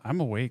 I'm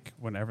awake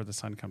whenever the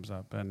sun comes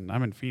up. And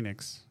I'm in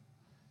Phoenix.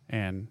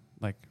 And,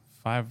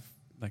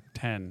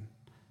 10,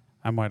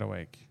 I'm wide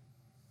awake.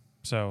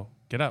 So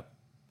get up,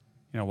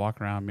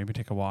 walk around, maybe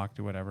take a walk,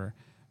 do whatever.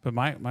 But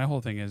my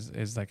whole thing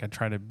is I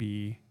try to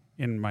be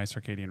in my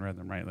circadian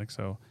rhythm, right?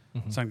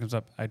 Sun comes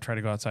up, I try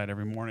to go outside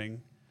every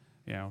morning,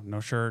 no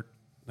shirt,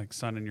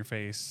 sun in your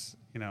face,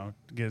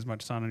 get as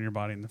much sun on your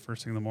body in the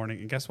first thing in the morning.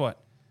 And guess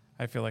what?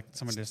 I feel like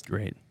someone just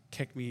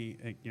kicked me,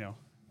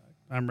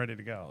 I'm ready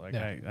to go.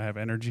 I have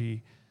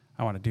energy.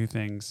 I want to do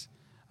things.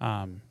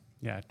 I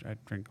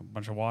drink a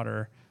bunch of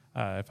water.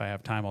 If I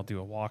have time, I'll do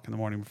a walk in the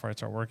morning before I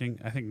start working.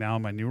 I think now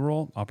in my new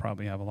role, I'll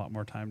probably have a lot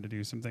more time to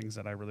do some things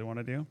that I really want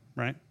to do,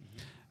 right?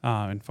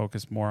 And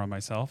focus more on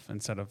myself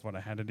instead of what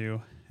I had to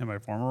do in my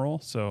former role.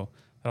 So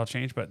that'll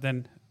change. But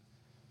then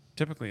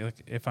typically,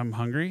 if I'm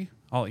hungry,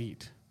 I'll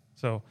eat.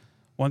 So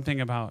one thing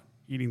about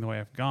eating the way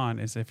I've gone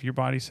is if your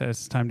body says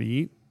it's time to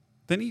eat,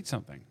 then eat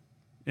something.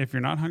 If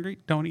you're not hungry,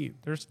 don't eat.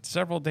 There's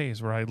several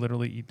days where I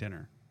literally eat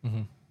dinner.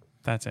 Mm-hmm.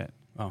 That's it.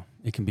 Well,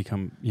 it can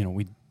become,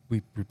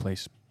 we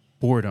replace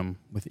boredom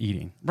with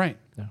eating. Right.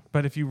 Yeah.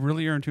 But if you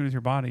really are in tune with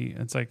your body,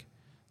 it's like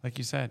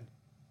you said,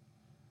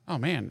 oh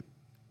man,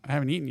 I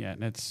haven't eaten yet,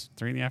 and it's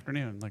 3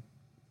 p.m,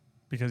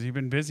 because you've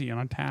been busy and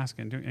on task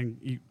and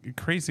doing, a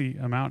crazy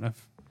amount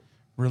of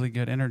really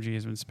good energy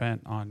has been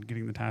spent on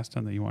getting the task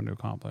done that you want to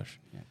accomplish.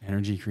 Yeah.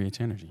 Energy creates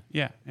energy.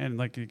 Yeah, and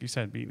like you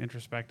said, being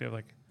introspective,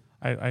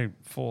 I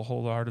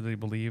wholeheartedly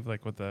believe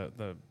with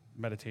the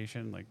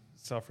meditation,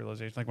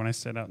 self-realization, when I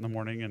sit out in the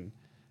morning and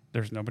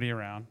there's nobody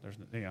around, there's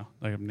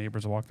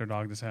neighbors will walk their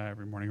dog this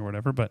every morning or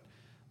whatever, but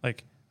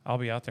I'll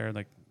be out there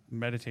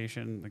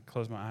meditation,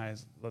 close my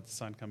eyes, let the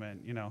sun come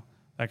in,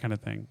 that kind of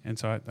thing. And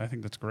so I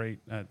think that's great.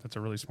 That's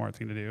a really smart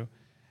thing to do.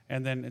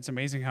 And then it's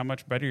amazing how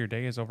much better your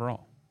day is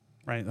overall,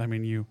 right? I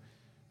mean, you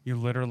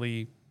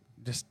literally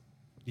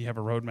you have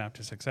a roadmap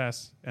to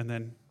success, and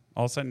then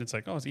all of a sudden it's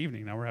it's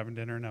evening. Now we're having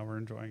dinner. Now we're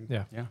enjoying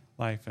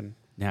life and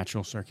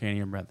natural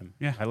circadian rhythm.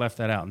 Yeah. I left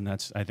that out,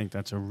 and I think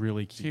that's a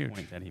really key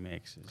point that he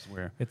makes is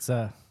where it's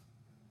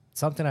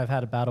something I've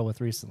had a battle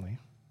with recently.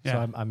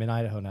 Yeah. So I'm in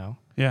Idaho now.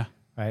 Yeah.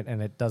 Right.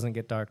 And it doesn't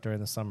get dark during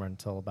the summer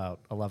until about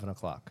 11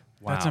 o'clock.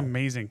 Wow. That's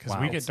amazing because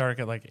we get dark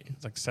at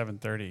it's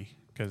 7:30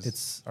 because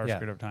it's our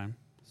screwed up time.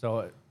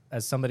 So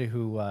as somebody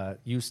who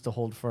used to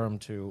hold firm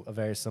to a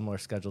very similar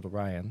schedule to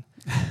Ryan,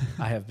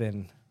 I've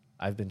been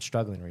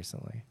struggling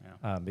recently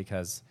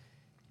because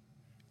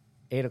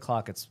 8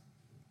 o'clock it's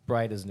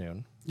bright as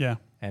noon. Yeah.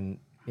 And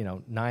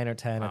 9 or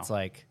 10 it's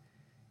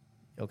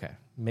okay,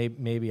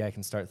 maybe I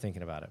can start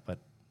thinking about it. But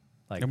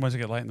like, And once it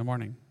get light in the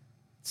morning,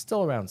 it's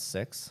still around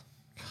 6.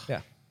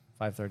 Yeah,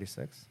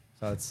 5:36.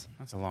 So it's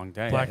That's a long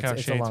day. Blackout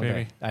it's a shades, long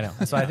baby. day. I know.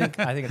 So I think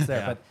it's there.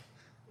 Yeah. But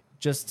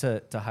just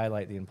to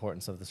highlight the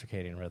importance of the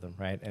circadian rhythm,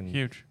 right? And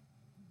Huge.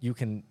 you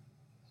can,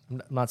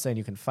 I'm not saying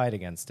you can fight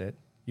against it.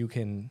 You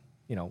can,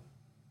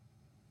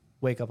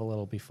 wake up a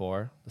little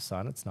before the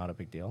sun. It's not a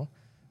big deal.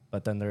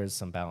 But then there is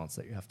some balance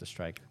that you have to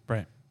strike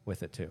Right.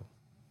 with it too.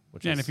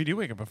 Which Yeah, is, and if you do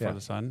wake up before yeah.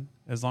 the sun,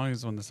 as long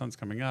as when the sun's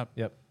coming up,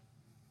 Yep.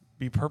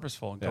 be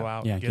purposeful and go Yeah.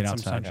 out Yeah, and get get some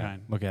outside.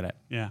 sunshine. Look at it.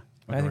 Yeah. Look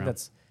And I think around.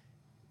 that's,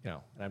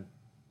 and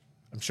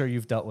I'm sure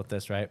you've dealt with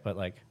this, right? But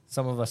like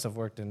some of us have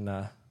worked in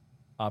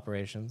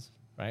operations,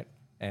 right?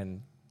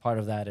 And part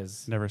of that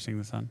is, Never seeing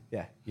the sun.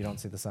 yeah, you don't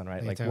see the sun,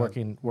 right? You Like take a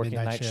working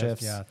midnight night shift,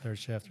 shifts, yeah, third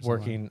shift, or something.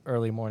 working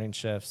early morning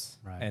shifts,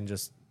 Right. and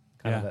just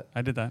kind of Yeah, that.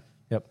 I did that.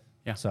 Yep.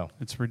 Yeah. So,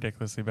 It's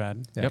ridiculously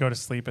bad. Yeah. Go to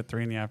sleep at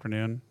 3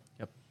 p.m.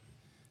 Yep.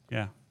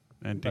 Yeah.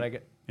 And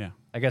but yeah.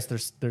 I guess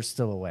there's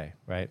still a way,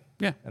 right?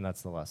 Yeah. And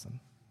that's the lesson.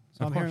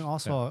 So Of I'm hearing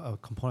course, also a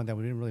component that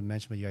we didn't really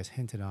mention, but you guys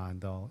hinted on,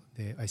 though,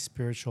 a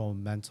spiritual,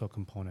 mental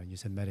component. You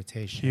said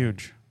meditation.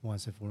 Huge.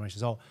 Once if we mentioned.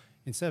 So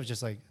instead of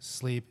just like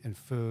sleep and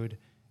food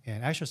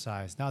and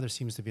exercise, now there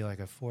seems to be like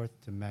a fourth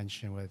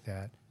dimension with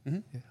that.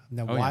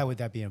 Now, Oh, why yeah. would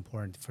that be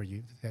important for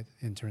you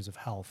in terms of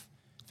health,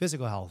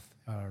 physical health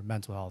or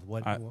mental health?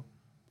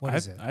 What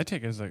is it? I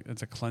take it as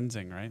it's a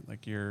cleansing, right?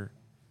 Like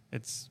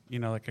it's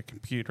like a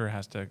computer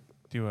has to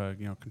do a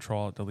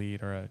control alt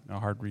delete or a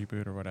hard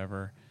reboot or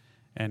whatever,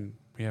 and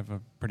we have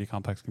a pretty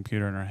complex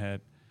computer in our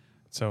head.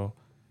 So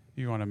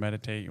you want to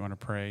meditate, you want to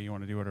pray, you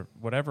want to do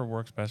whatever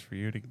works best for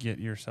you to get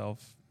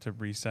yourself to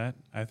reset.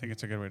 I think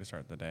it's a good way to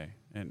start the day,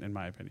 in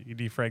my opinion. You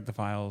defrag the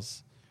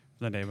files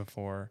from the day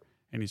before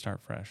and you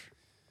start fresh.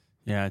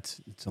 Yeah,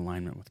 it's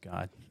alignment with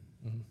God.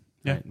 Mm-hmm.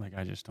 Yeah. Right? Like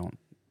I just don't.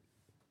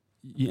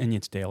 And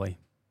it's daily.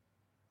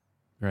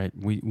 Right?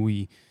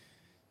 We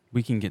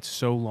can get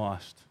so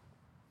lost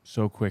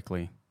so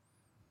quickly.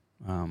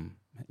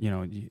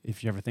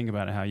 If you ever think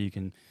about it, how you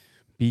can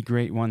be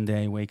great one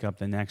day, wake up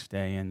the next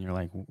day, and you're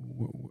like,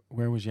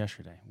 where was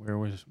yesterday? Where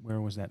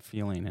was that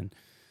feeling? And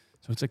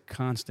so it's a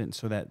constant.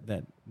 So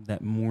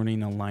that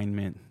morning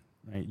alignment,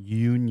 right?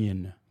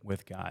 Union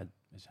with God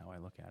is how I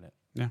look at it.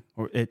 Yeah.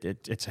 Or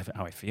it's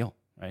how I feel.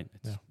 Right?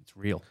 It's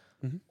real.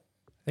 Mm-hmm.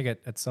 I think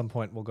at some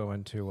point we'll go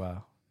into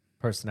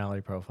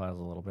personality profiles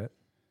a little bit.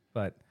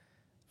 But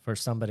for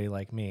somebody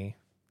like me,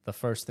 the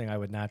first thing I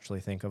would naturally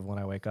think of when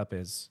I wake up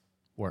is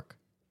work.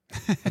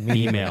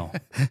 Email.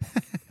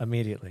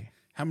 Immediately.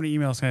 How many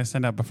emails can I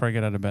send out before I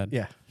get out of bed?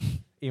 Yeah.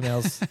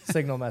 Emails,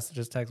 signal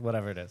messages, text,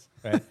 whatever it is,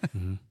 right?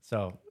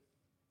 So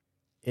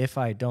if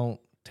I don't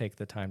take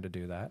the time to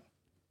do that,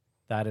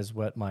 that is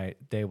what my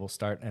day will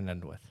start and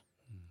end with,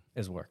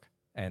 is work.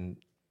 And,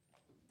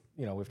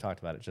 we've talked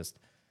about it. Just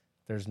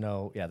there's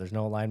no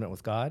alignment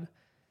with God.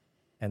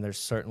 And there's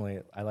certainly,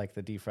 I like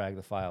the defrag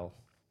the file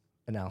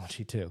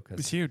analogy too.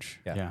 It's huge.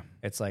 Yeah.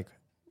 It's like,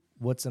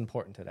 what's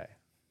important today?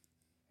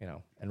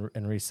 And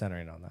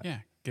recentering on that. Yeah.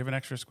 Give an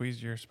extra squeeze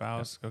to your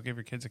spouse. Go give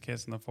your kids a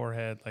kiss on the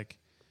forehead. Like,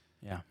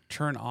 Yeah.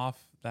 turn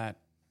off that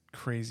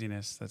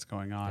craziness that's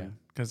going Yeah. on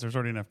because there's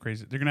already enough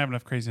crazy. They're gonna have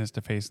enough craziness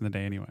to face in the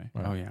day anyway.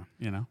 Right. Oh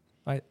yeah.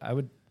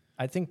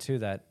 I think too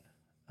that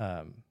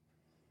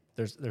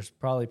there's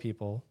probably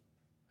people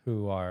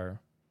who are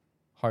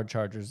hard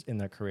chargers in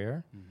their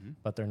career,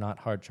 but they're not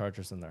hard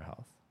chargers in their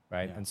health,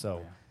 right? Yeah. And so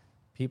Oh, yeah.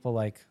 people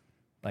like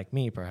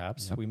me,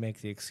 perhaps, Yep. we make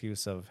the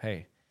excuse of,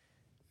 hey,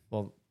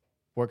 well,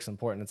 work's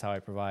important. It's how I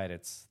provide.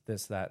 It's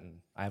this, that,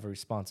 and I have a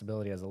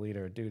responsibility as a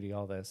leader, a duty,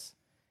 all this.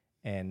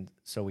 And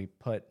so we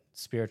put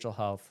spiritual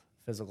health,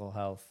 physical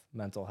health,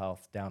 mental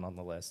health down on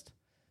the list,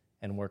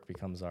 and work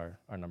becomes our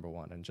number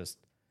one. And just,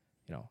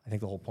 I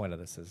think the whole point of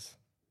this is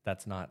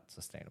that's not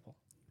sustainable.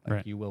 Like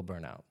Right. you will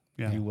burn out.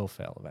 Yeah. You will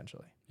fail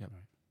eventually.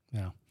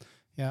 Yeah.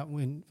 Yeah.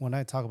 When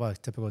I talk about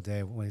a typical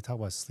day, when we talk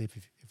about sleep,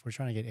 if we're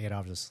trying to get 8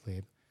 hours of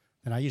sleep,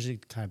 then I usually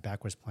kind of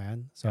backwards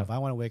plan. So Yeah. if I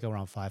want to wake up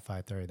around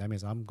 5:30, that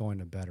means I'm going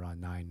to bed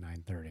around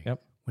 9:30.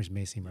 Yep. Which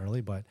may seem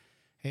early, but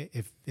hey,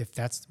 if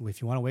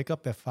you want to wake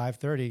up at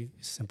 5:30,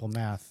 simple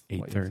math.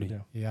 What you have to 8:30.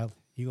 do. Yeah,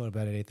 you go to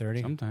bed at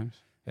 8:30. Sometimes.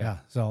 Yeah.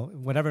 So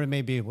whatever it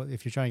may be,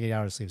 if you're trying to get 8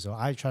 hours of sleep. So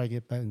I try to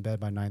get in bed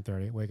by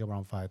 9:30, wake up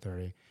around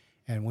 5:30.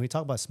 And when we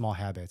talk about small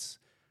habits,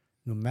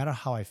 no matter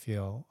how I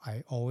feel,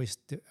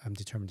 I'm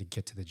determined to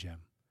get to the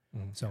gym.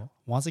 Mhm. So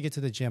once I get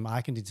to the gym,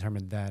 I can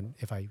determine then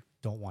if I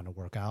don't want to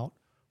work out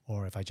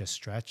or if I just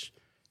stretch.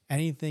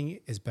 Anything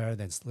is better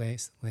than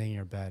laying in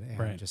your bed and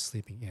Right. just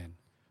sleeping in.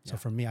 So Yeah.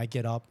 for me, I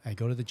get up, I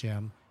go to the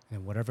gym,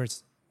 and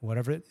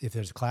if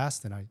there's a class,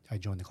 then I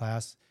join the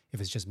class.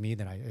 If it's just me,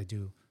 then I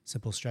do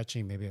simple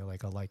stretching, maybe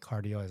like a light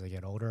cardio as I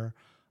get older.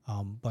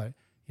 But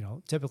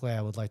typically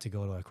I would like to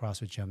go to a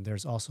CrossFit gym.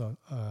 There's also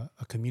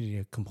a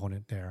community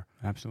component there.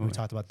 Absolutely. We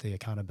talked about the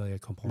accountability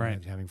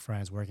component, having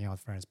friends, working out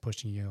with friends,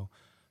 pushing you.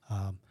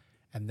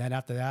 And then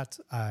after that,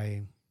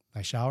 I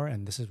shower,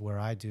 and this is where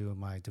I do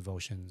my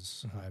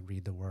devotions. I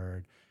read the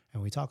word.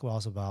 And we talk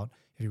also about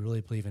if you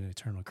really believe in an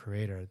eternal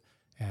creator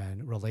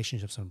and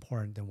relationships are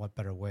important, then what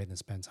better way than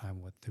spend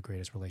time with the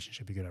greatest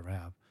relationship you could ever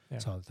have? Yeah.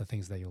 So the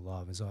things that you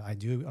love. And so I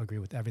do agree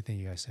with everything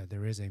you guys said.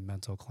 There is a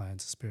mental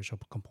cleanse, spiritual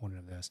component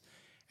of this.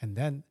 And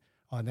then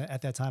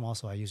at that time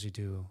also, I usually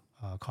do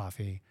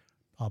coffee,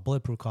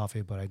 bulletproof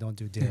coffee, but I don't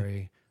do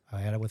dairy. I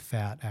had it with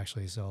fat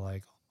actually. So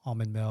like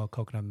almond milk,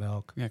 coconut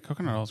milk. Yeah,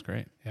 coconut oil is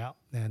great. Yeah.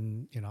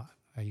 And,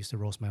 I used to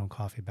roast my own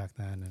coffee back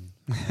then.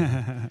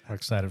 And We're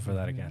excited for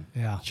that again.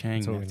 yeah. Chang,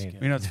 That's what we that's need.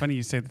 good. You know, it's funny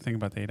you say the thing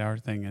about the 8 hour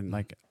thing, and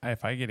like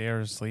if I get 8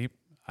 hours of sleep,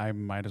 I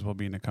might as well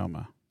be in a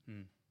coma.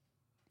 Mm.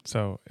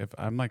 So if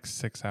I'm like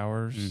 6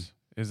 hours,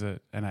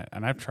 and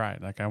I've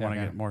tried, like I want to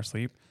yeah. get more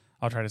sleep.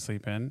 I'll try to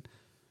sleep in,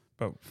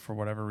 but for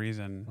whatever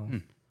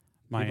reason,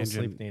 my People's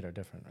engine. sleep need are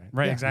different, right?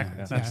 Right, Yeah. exactly.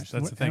 Yeah. That's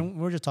the thing. And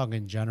we're just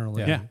talking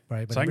generally, Yeah.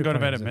 right? But So I can go to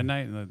bed at everybody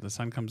midnight, and the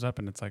sun comes up,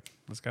 and it's like,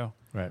 let's go.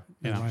 Right.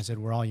 You As know? Ryan said,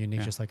 we're all unique,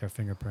 Yeah. just like our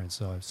fingerprints.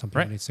 So some people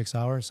Right. need 6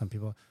 hours, some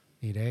people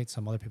need 8.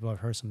 Some other people I've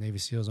heard some Navy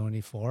SEAls only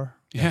need 4, or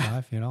Yeah.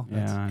 5. Yeah,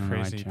 That's, I don't know,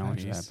 crazy. I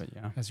challenge Jeez. that, but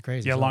yeah. that's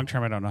crazy. Yeah, So- long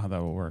term, I don't know how that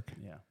will work.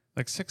 Yeah.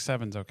 Like 6,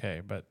 7's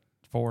okay, but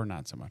 4,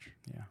 not so much.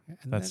 Yeah.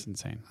 And That's then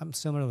insane. I'm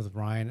similar with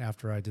Ryan.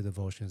 After I do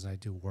devotions, I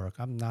do work.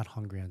 I'm not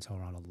hungry until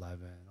around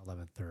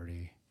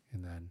 11:30,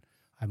 and then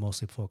I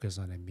mostly focus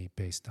on a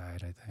meat-based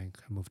diet. I think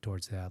I move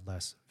towards that,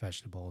 less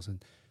vegetables.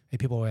 And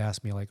people will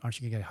ask me like, "Aren't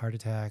you gonna get a heart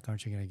attack?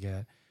 Aren't you gonna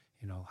get,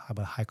 how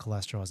about high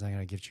cholesterol? Is that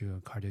gonna give you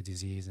a cardio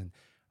disease?" And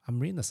I'm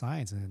reading the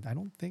science, and I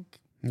don't think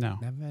No.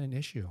 I've had an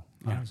issue,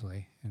 Yeah.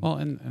 honestly. And Well,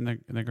 and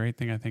the great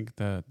thing, I think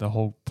the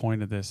whole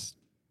point of this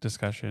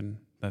discussion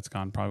that's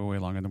gone probably way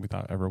longer than we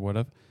thought ever would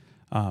have.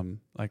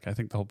 Like I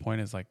think the whole point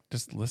is like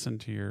just listen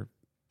to your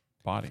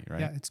body, right?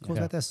 yeah, it goes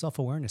Yeah. back to that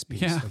self-awareness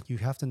piece. Yeah. Like you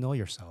have to know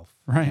yourself,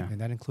 Right.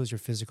 and that includes your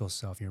physical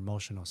self, your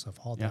emotional self,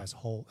 all Yeah. that as a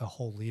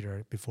whole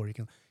leader. Before you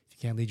can, if you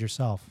can't lead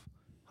yourself,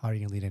 how are you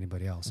gonna lead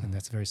anybody else? And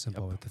that's very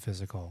simple with the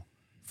physical,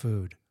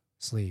 food,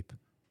 sleep,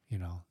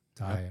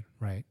 diet,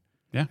 right?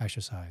 Yeah.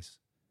 Exercise.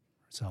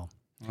 So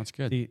That's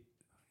good. The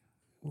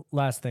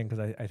last thing,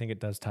 because I think it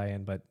does tie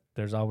in, but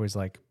there's always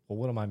like, well,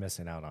 what am I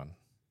missing out on?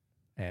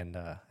 And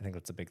I think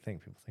that's a big thing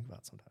people think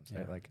about sometimes,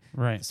 right? Yeah. Like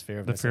Right. this fear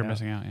of The fear of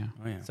missing missing out.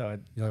 Yeah. Oh yeah. So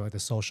like the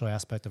social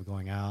aspect of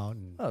going out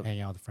and Oh.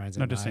 hanging out with friends.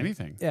 No, at just night.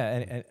 anything. yeah,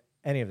 and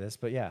any of this,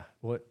 but yeah,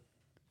 what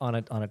on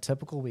a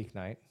typical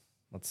weeknight,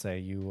 let's say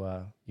you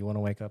want to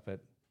wake up at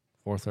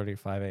 4:30 or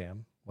 5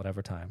 a.m.,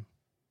 whatever time,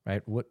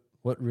 right? What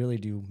really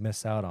do you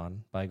miss out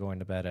on by going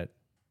to bed at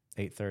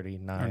 8:30,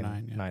 9,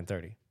 9, yeah.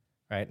 9:30,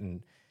 right?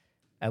 And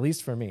at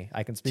least for me,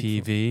 I can speak.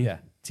 TV. Yeah,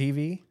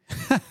 TV,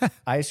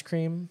 ice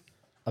cream.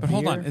 But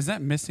hold on, beer. is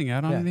that missing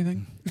out on Yeah.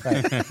 anything?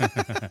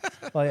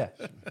 Right. Well, yeah,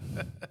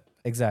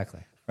 exactly.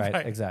 Right,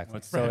 Right. exactly.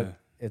 What's So the-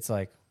 it's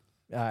like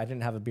I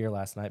didn't have a beer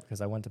last night because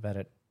I went to bed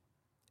at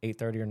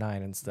 8:30 or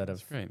 9 instead of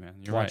That's great, man.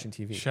 You're watching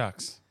right. TV.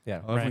 Shucks. Yeah, I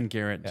love when Right.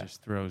 Garrett Yeah.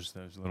 just throws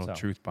those little So.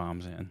 truth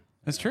bombs in.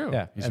 That's true.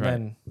 yeah. He's And right.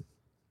 then,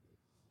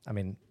 I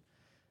mean,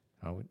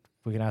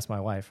 we can ask my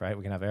wife, right?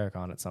 We can have Eric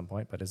on at some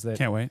point. But is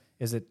Can't wait.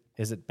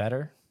 it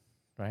better,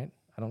 right?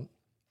 I don't.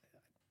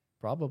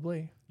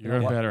 Probably. You're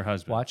a better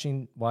husband.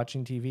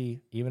 Watching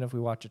TV, even if we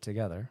watch it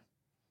together,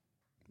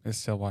 It's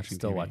still watching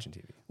still TV. watching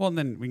TV. Well, and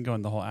then we can go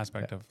in the whole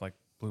aspect of like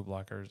blue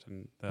blockers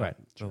and the Right.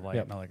 light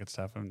Yep. and all that good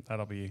stuff. And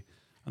that'll be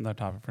another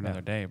topic for Yeah.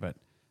 another day. But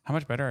how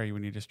much better are you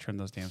when you just turn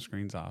those damn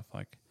screens off?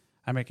 Like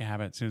I make a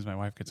habit as soon as my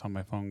wife gets home,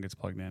 my phone gets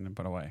plugged in and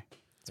put away.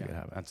 It's a good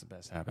habit. That's the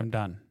best habit. I'm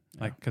done.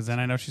 Yeah. Like, cause then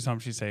I know she's home,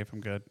 she's safe,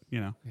 I'm good.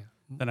 Yeah.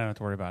 Then I don't have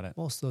to worry about it.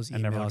 Most of those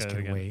And never look emails at it can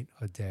again. wait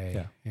a day.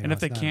 Yeah. And if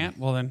they can't,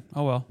 well then,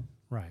 oh well.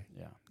 right.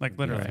 Yeah. Like You're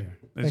literally,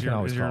 right. They is can your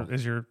always is your call.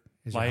 is your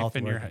Is your life health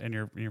and your worth it? and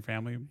your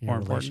family Your more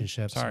important?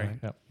 relationships. Sorry. Right?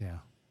 Yep. Yeah.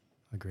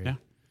 Agreed. Yeah.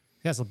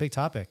 Yeah, it's a big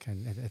topic,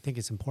 and I think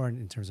it's important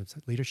in terms of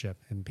leadership,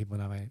 and people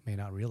may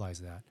not realize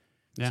that.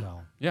 Yeah.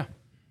 So,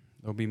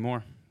 There'll be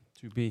more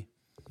to be.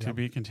 To Yep.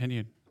 be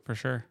continued for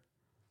sure.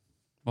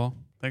 Well,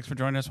 thanks for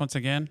joining us once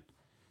again.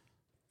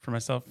 For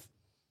myself,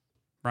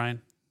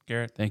 Brian,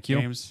 Garrett, Thank you.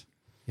 James.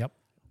 Yep.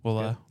 We'll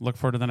Yeah. look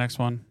forward to the next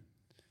one.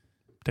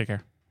 Take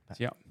care.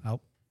 Yeah.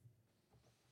 out.